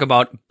to talk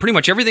about pretty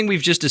much everything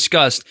we've just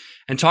discussed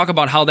and talk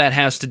about how that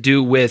has to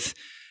do with,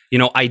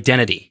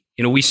 identity.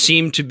 We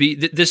seem to be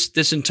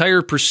this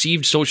entire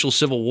perceived social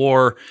civil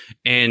war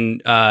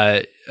and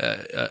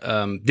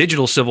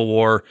digital civil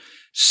war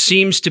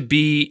seems to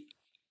be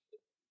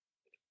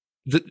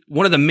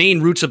one of the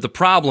main roots of the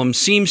problem.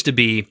 Seems to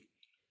be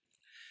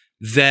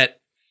that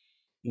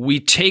we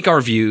take our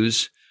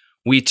views,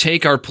 we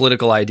take our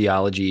political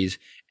ideologies,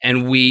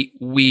 and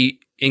we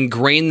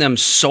ingrain them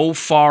so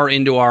far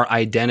into our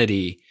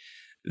identity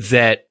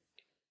that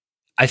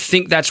I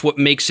think that's what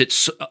makes it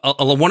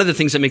one of the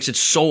things that makes it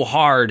so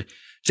hard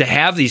to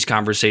have these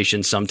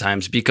conversations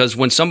sometimes, because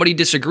when somebody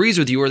disagrees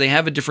with you or they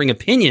have a differing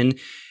opinion,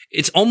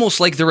 it's almost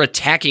like they're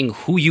attacking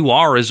who you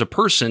are as a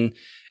person.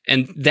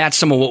 And that's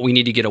some of what we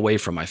need to get away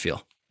from, I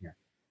feel.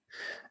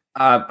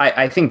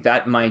 I think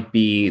that might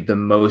be the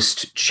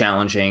most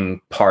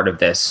challenging part of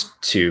this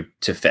to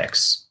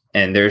fix.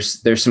 And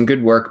there's some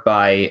good work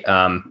by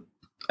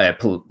a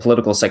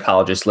political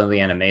psychologist,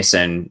 Liliana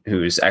Mason,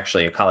 who's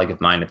actually a colleague of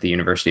mine at the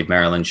University of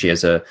Maryland. She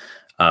has a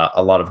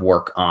lot of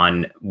work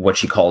on what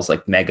she calls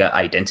like mega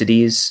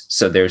identities.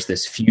 So there's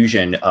this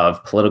fusion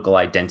of political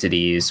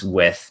identities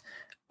with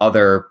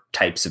other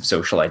types of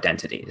social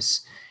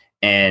identities.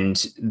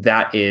 And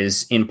that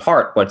is in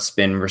part what's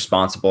been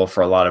responsible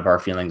for a lot of our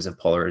feelings of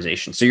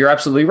polarization. So you're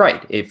absolutely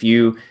right. If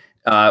you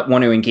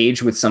want to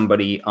engage with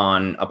somebody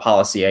on a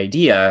policy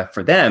idea,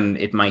 for them,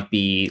 it might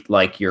be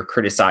like you're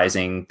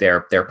criticizing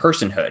their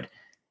personhood.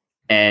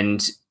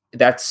 And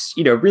that's,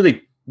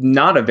 really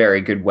not a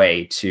very good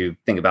way to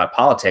think about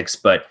politics,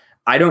 but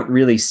I don't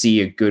really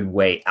see a good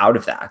way out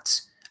of that.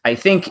 I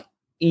think,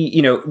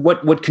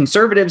 what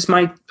conservatives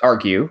might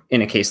argue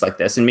in a case like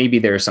this, and maybe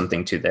there's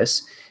something to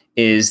this,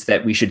 is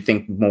that we should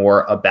think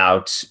more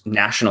about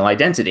national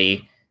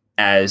identity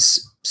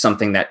as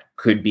something that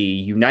could be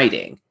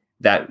uniting,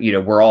 that,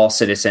 we're all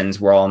citizens,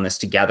 we're all in this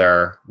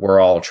together, we're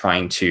all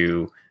trying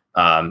to,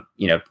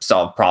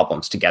 solve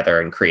problems together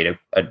and create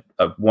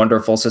a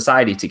wonderful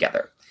society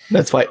together.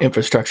 That's why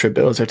infrastructure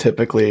bills are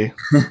typically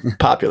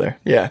popular.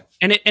 Yeah.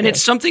 And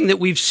it's something that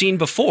we've seen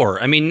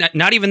before. I mean,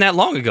 not even that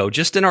long ago,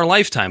 just in our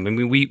lifetime. I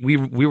mean,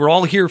 we were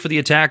all here for the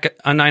attack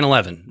on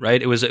 9/11,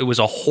 right? It was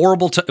a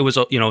horrible it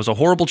was a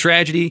horrible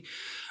tragedy.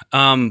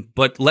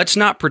 But let's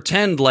not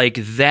pretend like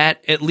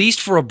that, at least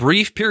for a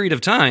brief period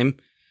of time,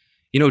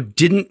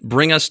 didn't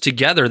bring us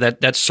together,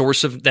 that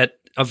source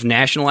of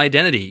national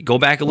identity. Go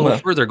back a little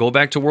further. Go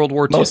back to World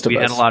War II. We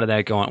had a lot of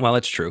that going. Well,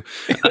 that's true.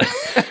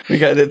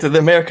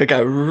 America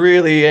got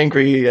really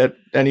angry at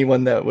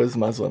anyone that was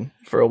Muslim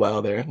for a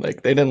while there.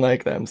 Like, they didn't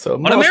like them. So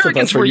but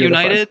Americans were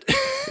united.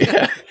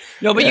 Yeah.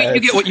 No, but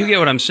you get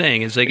what I'm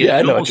saying. It's like, yeah,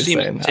 I know what you're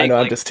saying. I know,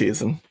 I'm just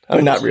teasing. I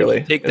mean, not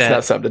really. It's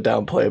not something to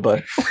downplay,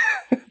 but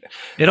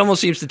it almost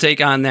seems to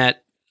take on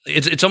that.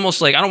 It's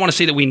almost like, I don't want to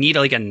say that we need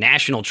like a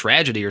national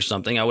tragedy or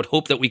something. I would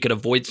hope that we could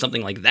avoid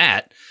something like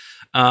that.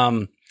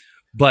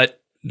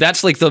 But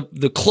that's like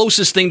the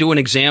closest thing to an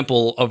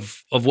example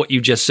of what you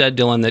just said,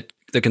 Dylan, that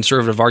the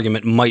conservative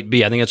argument might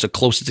be. I think that's the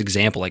closest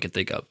example I could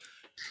think of.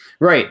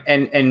 Right.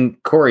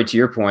 And Corey, to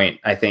your point,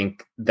 I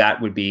think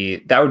that would be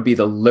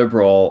the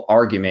liberal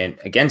argument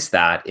against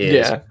that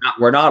is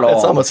we're not all.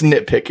 It's almost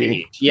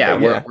nitpicky. Yeah.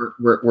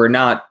 We're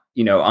not,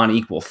 on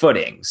equal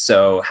footing.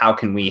 So how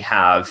can we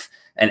have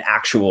an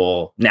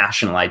actual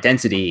national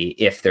identity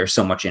if there's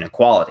so much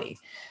inequality?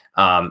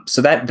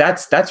 So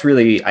that's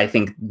really, I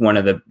think, one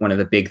of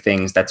the big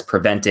things that's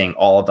preventing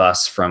all of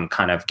us from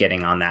kind of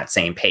getting on that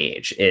same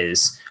page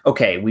is,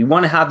 okay, we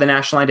want to have the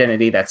national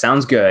identity. That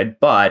sounds good.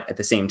 But at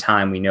the same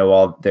time, we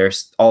know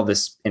there's all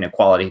this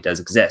inequality does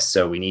exist.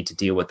 So we need to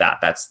deal with that.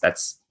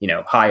 That's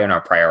high on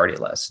our priority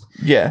list.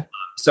 Yeah.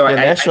 So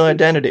national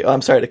identity. Oh,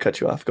 I'm sorry to cut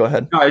you off. Go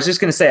ahead. No, I was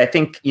just going to say, I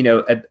think,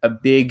 a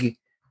big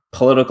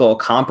political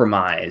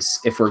compromise,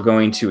 if we're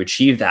going to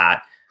achieve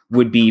that,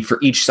 would be for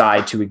each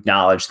side to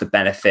acknowledge the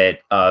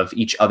benefit of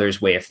each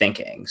other's way of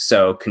thinking.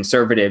 So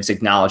conservatives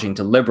acknowledging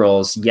to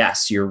liberals,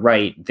 yes, you're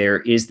right, there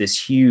is this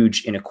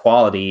huge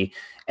inequality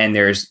and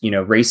there's,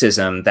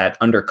 racism that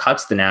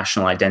undercuts the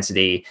national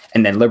identity.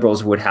 And then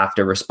liberals would have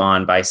to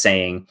respond by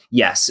saying,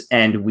 yes,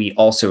 and we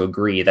also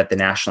agree that the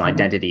national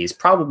identity is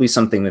probably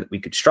something that we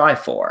could strive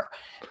for.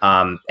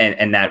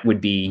 And that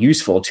would be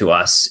useful to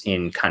us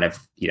in kind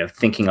of,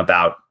 thinking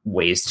about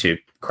ways to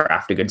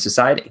craft a good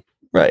society.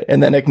 Right.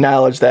 And then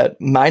acknowledge that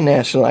my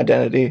national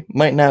identity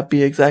might not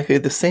be exactly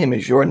the same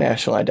as your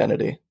national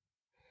identity,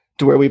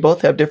 to where we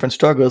both have different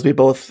struggles. We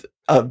both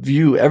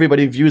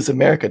everybody views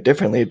America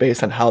differently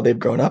based on how they've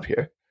grown up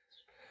here.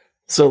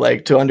 So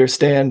like, to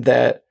understand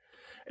that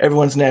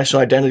everyone's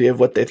national identity of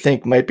what they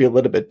think might be a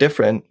little bit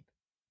different,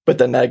 but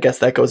then I guess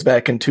that goes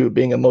back into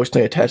being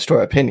emotionally attached to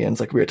our opinions,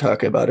 like we were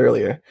talking about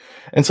earlier.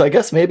 And so I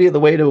guess maybe the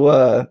way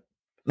to,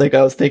 like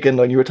I was thinking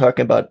when you were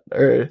talking about,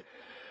 or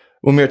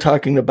when we were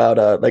talking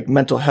about like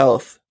mental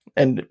health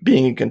and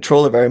being in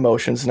control of our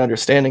emotions and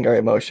understanding our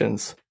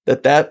emotions,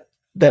 that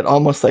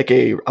almost like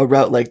a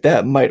route like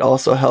that might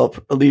also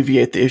help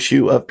alleviate the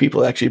issue of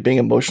people actually being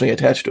emotionally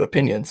attached to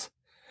opinions.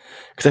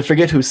 Because I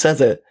forget who says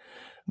it,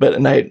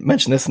 and I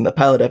mentioned this in the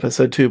pilot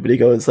episode too, but he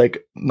goes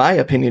like, my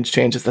opinions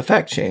change as the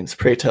fact change.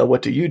 Pray tell,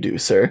 what do you do,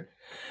 sir?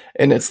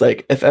 And it's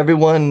like, if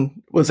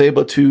everyone was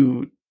able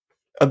to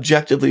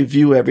objectively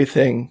view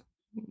everything,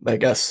 I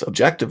guess,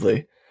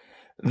 objectively,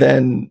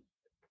 then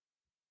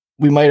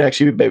we might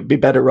actually be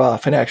better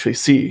off and actually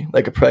see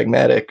like a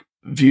pragmatic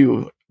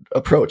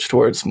approach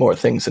towards more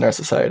things in our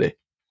society.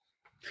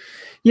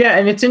 Yeah.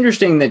 And it's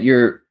interesting that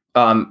you're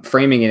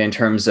framing it in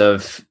terms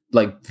of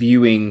like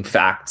viewing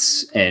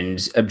facts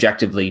and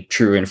objectively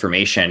true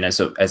information as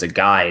a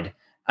guide.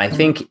 I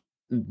think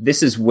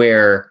this is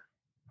where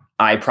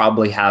I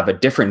probably have a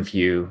different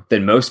view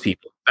than most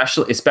people,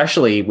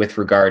 especially with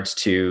regards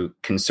to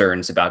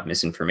concerns about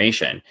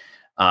misinformation.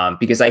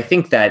 Because I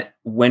think that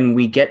when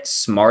we get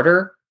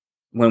smarter,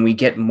 when we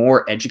get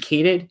more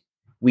educated,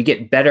 we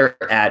get better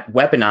at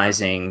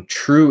weaponizing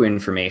true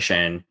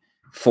information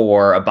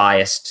for a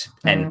biased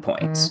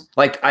endpoint.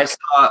 Like I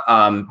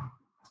saw,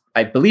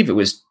 I believe it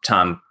was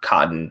Tom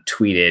Cotton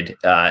tweeted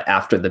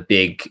after the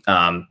big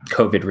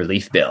COVID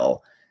relief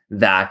bill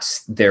that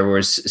there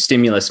was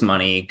stimulus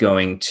money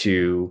going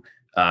to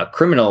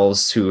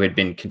criminals who had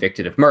been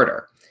convicted of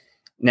murder.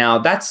 Now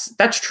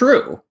that's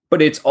true,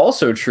 but it's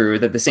also true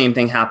that the same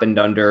thing happened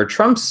under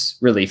Trump's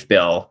relief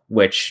bill,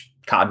 which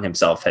Cotton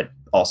himself had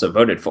also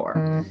voted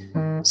for.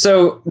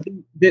 So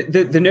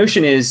the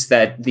notion is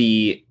that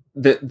the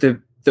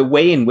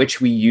way in which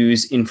we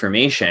use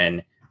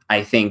information,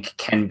 I think,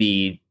 can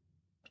be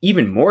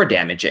even more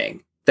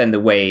damaging than the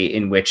way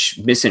in which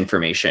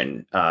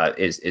misinformation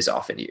is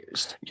often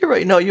used. You're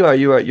right. No, you are.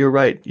 You're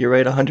right. You're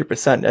right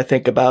 100%. I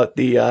think about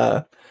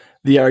the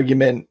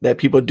argument that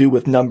people do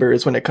with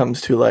numbers when it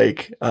comes to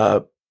like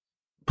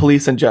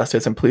police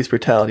injustice and police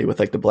brutality with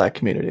like the Black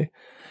community.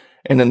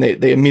 And then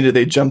they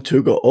immediately jump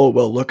to go, oh,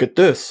 well, look at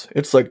this.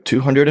 It's like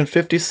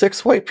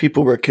 256 white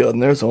people were killed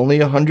and there's only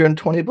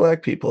 120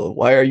 Black people.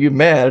 Why are you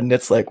mad? And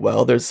it's like,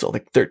 well, there's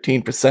like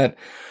 13%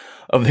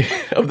 of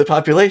the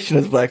population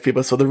is Black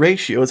people, so the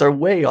ratios are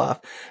way off.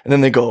 And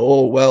then they go,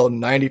 oh, well,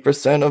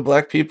 90% of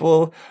Black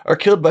people are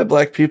killed by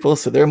Black people,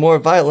 so they're more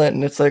violent.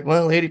 And it's like,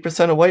 well,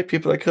 80% of white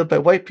people are killed by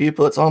white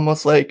people. It's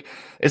almost like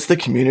it's the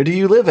community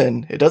you live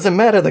in. It doesn't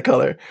matter the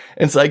color.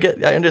 And so I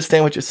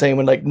understand what you're saying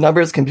when like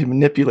numbers can be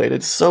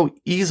manipulated so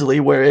easily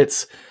where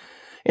it's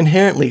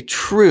inherently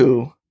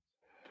true,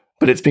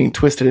 but it's being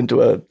twisted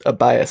into a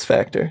bias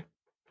factor.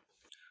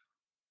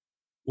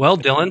 Well,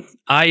 Dylan,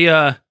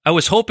 I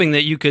was hoping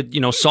that you could,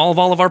 solve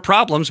all of our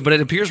problems, but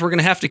it appears we're going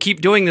to have to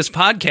keep doing this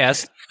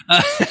podcast.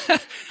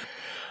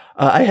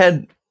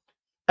 I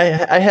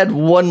had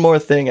one more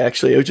thing,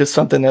 actually. It was just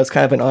something that was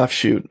kind of an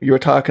offshoot. You were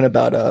talking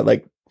about,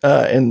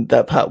 in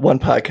that one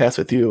podcast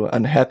with you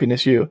on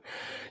Happiness U,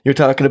 you're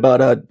talking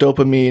about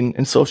dopamine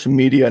and social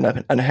media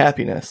and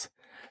unhappiness.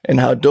 And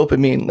how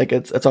dopamine, like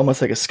it's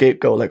almost like a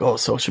scapegoat, like, oh,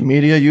 social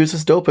media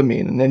uses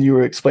dopamine. And then you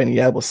were explaining,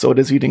 yeah, well, so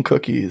does eating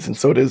cookies and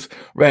so does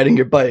riding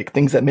your bike.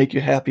 Things that make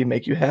you happy.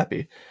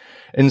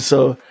 And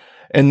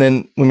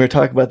then when we were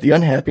talking about the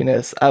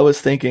unhappiness, I was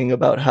thinking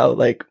about how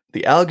like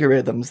the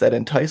algorithms that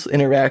entice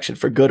interaction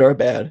for good or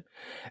bad.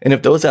 And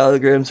if those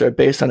algorithms are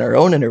based on our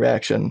own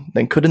interaction,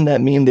 then couldn't that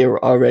mean they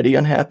were already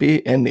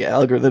unhappy and the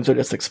algorithms are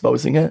just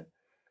exposing it?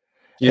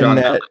 You don't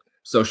know.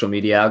 Social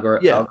media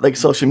algorithms. Yeah, like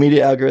social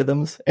media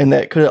algorithms. And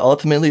that could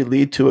ultimately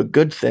lead to a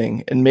good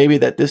thing. And maybe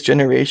that this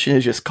generation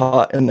is just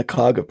caught in the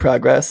cog of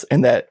progress.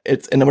 And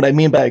what I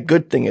mean by a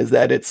good thing is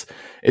that it's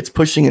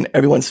pushing in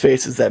everyone's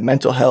faces that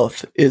mental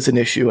health is an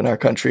issue in our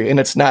country. And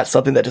it's not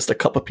something that just a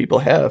couple people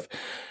have.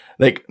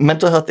 Like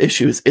mental health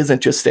issues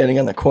isn't just standing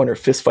on the corner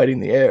fist fighting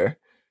the air.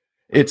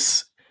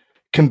 It's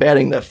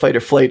combating that fight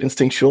or flight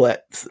instinctual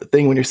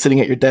thing when you're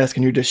sitting at your desk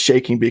and you're just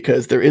shaking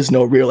because there is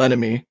no real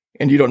enemy.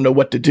 And you don't know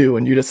what to do,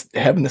 and you're just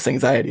having this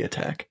anxiety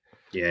attack.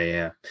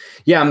 Yeah.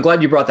 I'm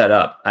glad you brought that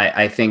up.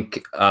 I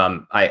think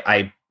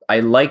I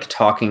like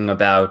talking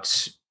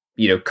about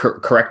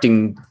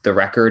correcting the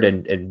record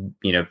and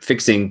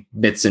fixing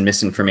myths and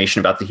misinformation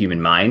about the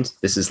human mind.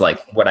 This is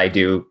like what I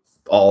do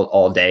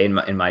all day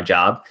in my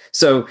job.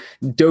 So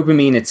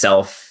dopamine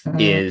itself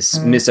is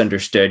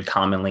misunderstood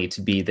commonly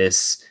to be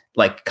this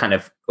like kind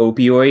of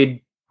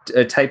opioid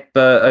type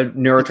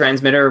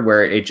neurotransmitter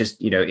where it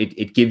just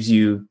it gives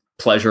you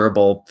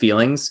pleasurable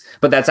feelings,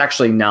 but that's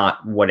actually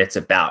not what it's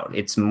about.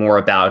 It's more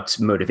about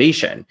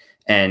motivation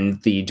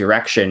and the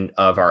direction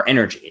of our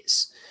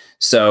energies.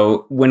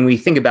 So when we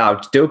think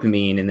about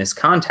dopamine in this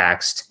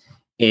context,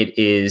 it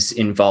is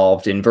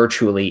involved in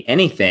virtually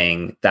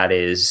anything that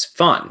is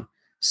fun.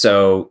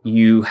 So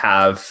you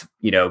have,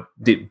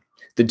 the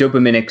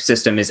dopaminic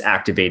system is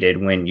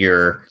activated when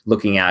you're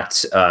looking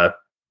at a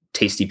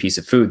tasty piece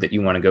of food that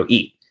you want to go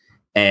eat.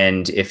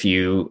 And if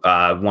you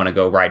want to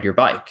go ride your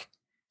bike,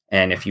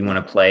 and if you want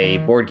to play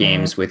board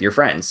games with your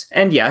friends,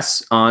 and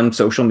yes, on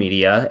social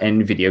media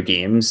and video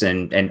games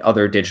and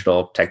other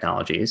digital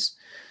technologies.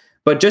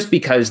 But just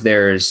because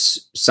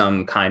there's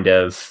some kind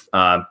of,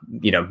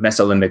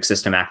 mesolimbic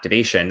system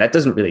activation, that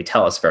doesn't really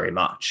tell us very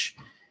much.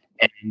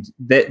 And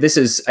this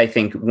is, I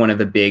think, one of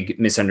the big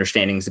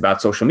misunderstandings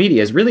about social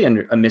media is really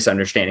a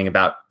misunderstanding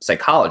about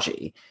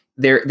psychology.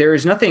 There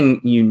is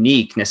nothing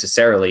unique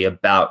necessarily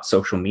about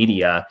social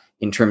media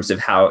in terms of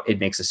how it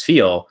makes us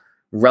feel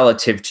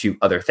relative to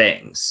other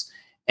things.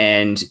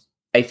 And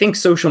I think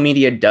social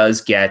media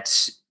does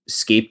get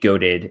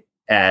scapegoated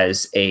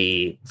as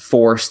a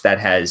force that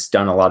has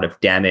done a lot of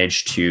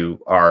damage to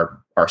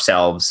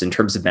ourselves in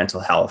terms of mental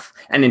health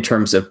and in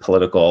terms of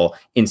political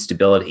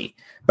instability.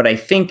 But I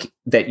think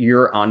that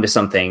you're onto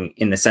something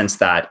in the sense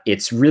that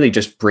it's really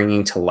just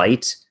bringing to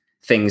light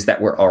things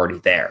that were already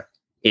there.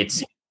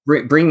 It's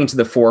bringing to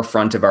the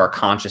forefront of our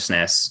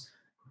consciousness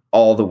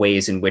all the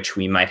ways in which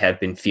we might have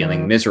been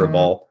feeling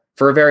miserable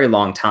for a very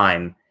long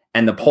time.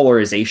 And the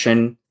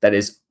polarization that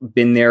has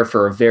been there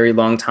for a very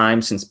long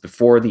time, since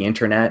before the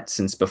internet,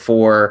 since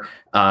before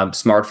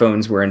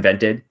smartphones were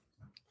invented.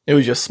 It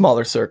was just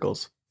smaller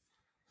circles.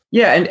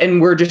 Yeah,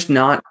 and we're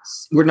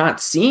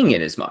not seeing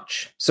it as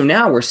much. So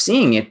now we're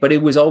seeing it, but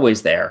it was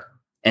always there.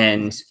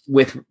 And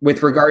with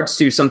regards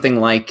to something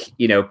like,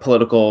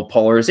 political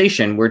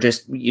polarization, we're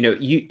just,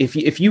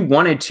 if you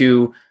wanted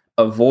to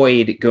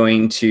avoid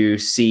going to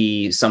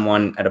see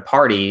someone at a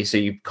party, so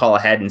you call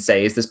ahead and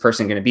say, is this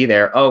person going to be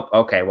there? Oh,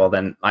 okay, well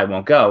then I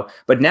won't go.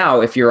 But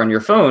now if you're on your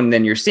phone,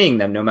 then you're seeing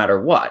them no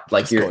matter what.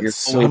 Like you're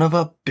son of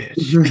a bitch.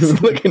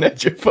 Just looking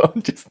at your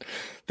phone, just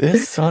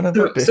this son of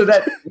a bitch. So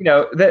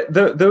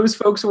that those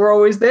folks were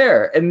always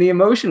there, and the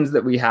emotions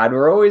that we had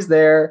were always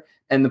there,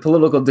 and the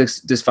political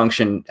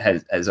dysfunction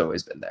has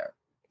always been there.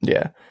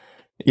 Yeah.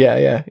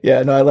 Yeah.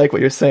 No, I like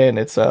what you're saying.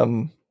 It's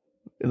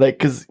like,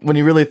 because when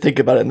you really think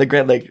about it in the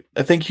grand, like,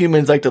 I think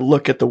humans like to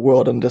look at the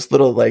world in just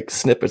little like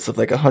snippets of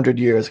like 100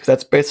 years, because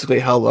that's basically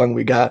how long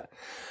we got.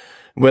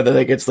 Whether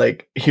like it's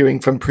like hearing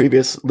from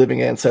previous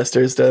living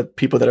ancestors to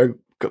people that are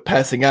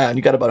passing on,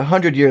 you got about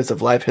 100 years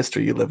of life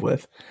history you live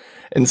with.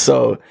 And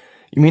so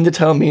you mean to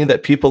tell me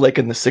that people like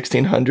in the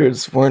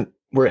 1600s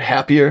were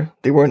happier?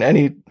 They weren't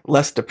any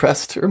less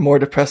depressed or more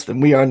depressed than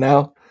we are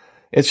now.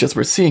 It's just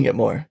we're seeing it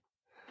more.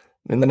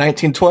 In the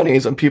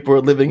 1920s, when people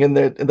were living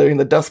they're in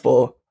the Dust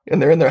Bowl and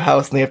they're in their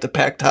house and they have to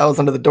pack towels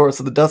under the door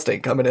so the dust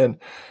ain't coming in,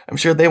 I'm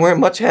sure they weren't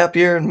much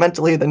happier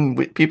mentally than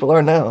people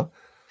are now.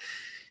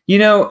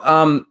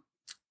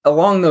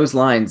 Along those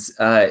lines,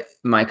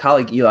 my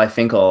colleague Eli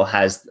Finkel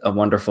has a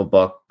wonderful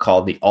book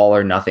called The All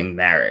or Nothing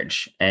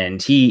Marriage.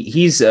 And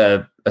he's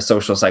a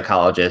social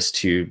psychologist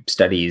who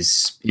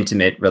studies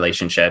intimate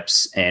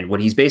relationships. And what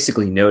he's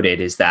basically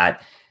noted is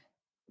that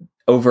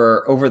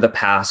over the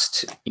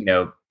past,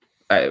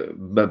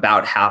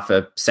 about half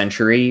a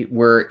century,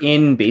 we're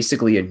in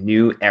basically a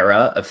new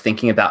era of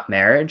thinking about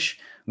marriage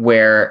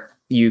where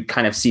you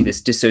kind of see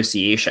this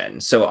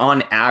dissociation. So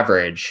on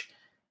average,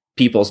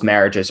 people's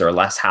marriages are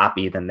less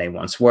happy than they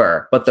once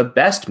were, but the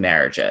best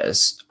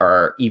marriages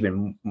are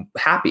even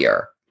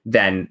happier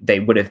than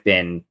they would have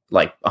been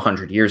like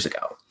 100 years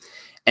ago.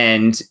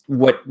 And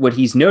what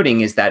he's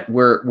noting is that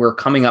we're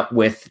coming up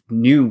with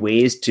new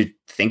ways to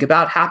think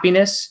about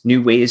happiness,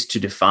 new ways to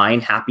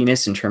define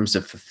happiness in terms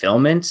of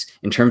fulfillment,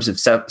 in terms of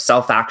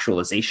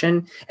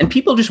self-actualization. And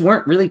people just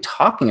weren't really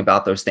talking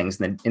about those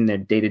things in their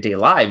day-to-day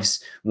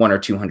lives 100 or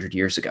 200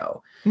 years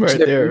ago. Right, so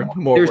they're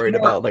more worried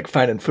about like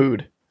finding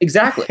food.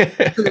 Exactly.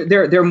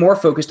 They're more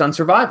focused on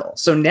survival.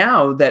 So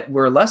now that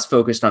we're less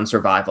focused on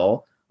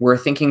survival, we're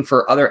thinking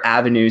for other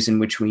avenues in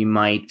which we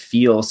might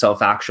feel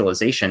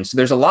self-actualization. So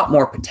there's a lot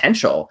more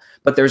potential,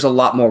 but there's a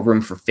lot more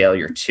room for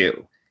failure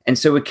too. And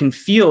so it can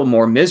feel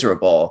more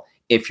miserable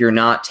if you're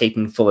not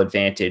taking full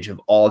advantage of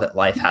all that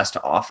life has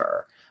to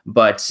offer.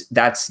 But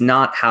that's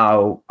not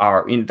how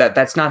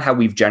that's not how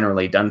we've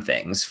generally done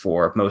things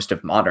for most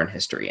of modern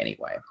history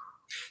anyway.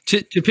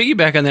 To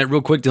piggyback on that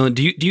real quick, Dylan,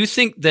 do you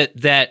think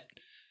that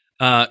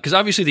because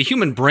obviously the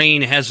human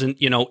brain hasn't,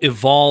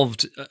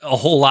 evolved a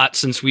whole lot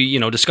since we,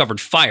 discovered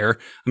fire.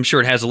 I'm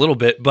sure it has a little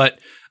bit, but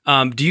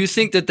do you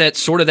think that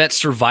sort of that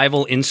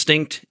survival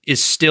instinct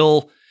is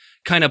still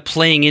kind of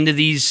playing into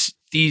these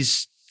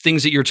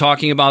things that you're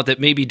talking about that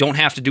maybe don't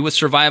have to do with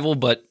survival,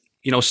 but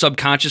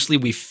subconsciously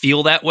we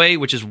feel that way,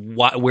 which is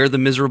where the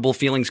miserable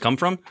feelings come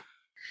from?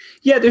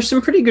 Yeah, there's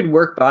some pretty good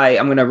work by,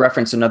 I'm going to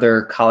reference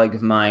another colleague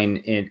of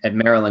mine at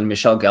Maryland,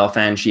 Michelle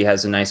Gelfand. She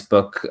has a nice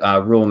book,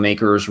 Rule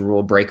Makers,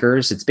 Rule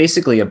Breakers. It's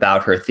basically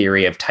about her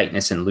theory of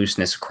tightness and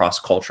looseness across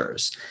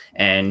cultures.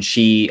 And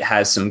she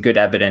has some good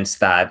evidence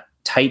that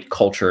tight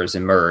cultures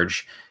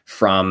emerge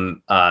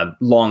from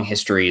long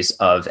histories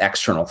of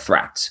external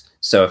threats.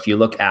 So if you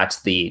look at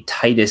the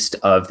tightest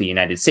of the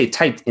United States,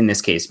 tight in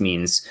this case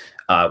means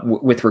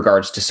with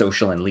regards to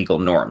social and legal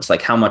norms,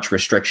 like how much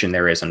restriction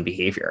there is on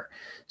behavior.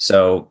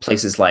 So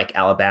places like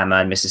Alabama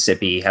and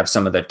Mississippi have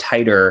some of the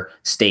tighter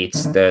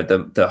states,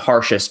 the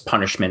harshest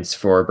punishments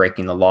for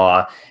breaking the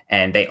law.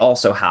 And they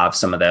also have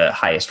some of the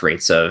highest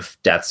rates of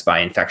deaths by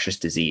infectious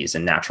disease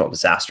and natural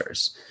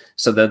disasters.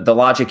 So the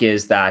logic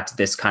is that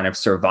this kind of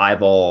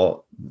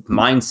survival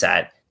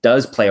mindset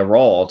does play a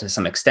role to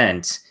some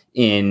extent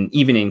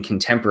even in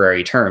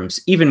contemporary terms,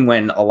 even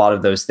when a lot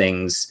of those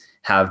things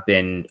have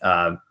been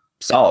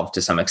solved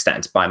to some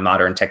extent by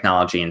modern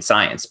technology and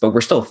science, but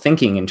we're still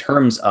thinking in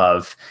terms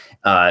of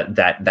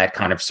that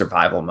kind of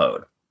survival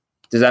mode.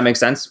 Does that make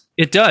sense?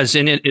 It does.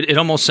 And it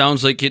almost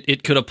sounds like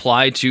it could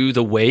apply to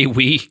the way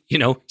we,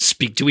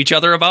 speak to each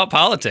other about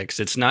politics.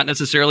 It's not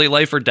necessarily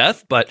life or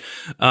death, but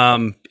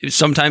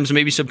sometimes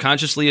maybe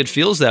subconsciously it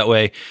feels that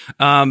way.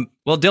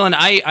 Well, Dylan,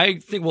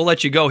 I think we'll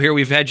let you go here.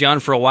 We've had you on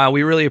for a while.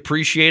 We really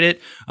appreciate it.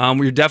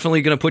 We're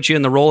definitely going to put you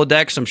in the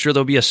Rolodex. I'm sure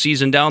there'll be a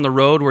season down the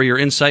road where your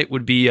insight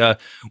would be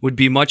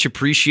much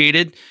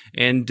appreciated.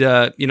 And,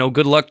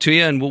 good luck to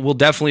you. And we'll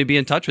definitely be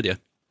in touch with you.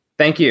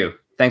 Thank you.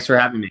 Thanks for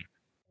having me.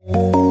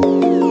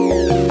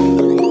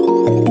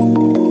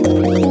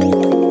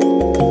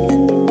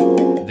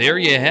 There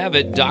you have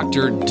it,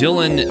 Dr.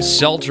 Dylan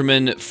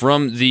Selterman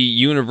from the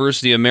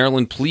University of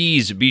Maryland.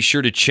 Please be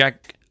sure to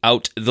check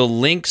out the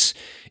links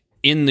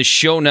in the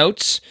show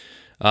notes,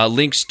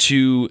 links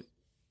to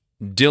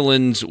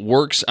Dylan's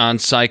works on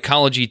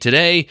Psychology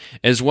Today,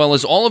 as well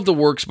as all of the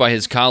works by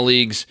his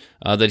colleagues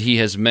that he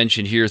has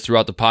mentioned here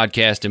throughout the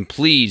podcast. And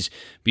please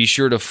be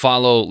sure to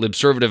follow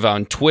Libservative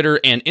on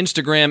Twitter and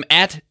Instagram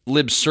at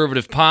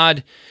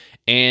LibservativePod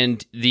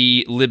and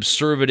the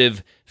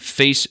Libservative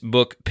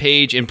Facebook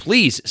page. And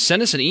please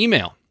send us an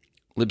email,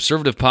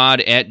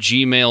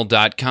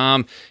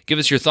 libservativepod@gmail.com. Give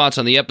us your thoughts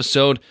on the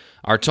episode,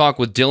 our talk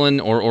with Dylan,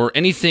 or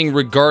anything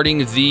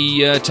regarding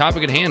the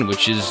topic at hand,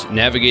 which is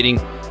navigating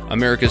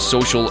America's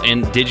Social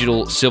and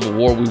Digital Civil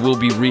War. We will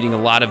be reading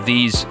a lot of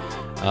these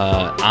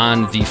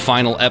on the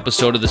final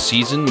episode of the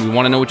season. We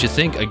want to know what you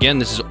think. Again,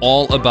 this is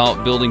all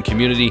about building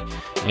community.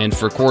 And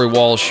for Corey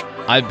Walsh,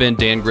 I've been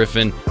Dan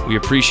Griffin. We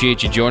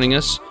appreciate you joining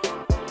us.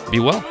 Be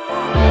well.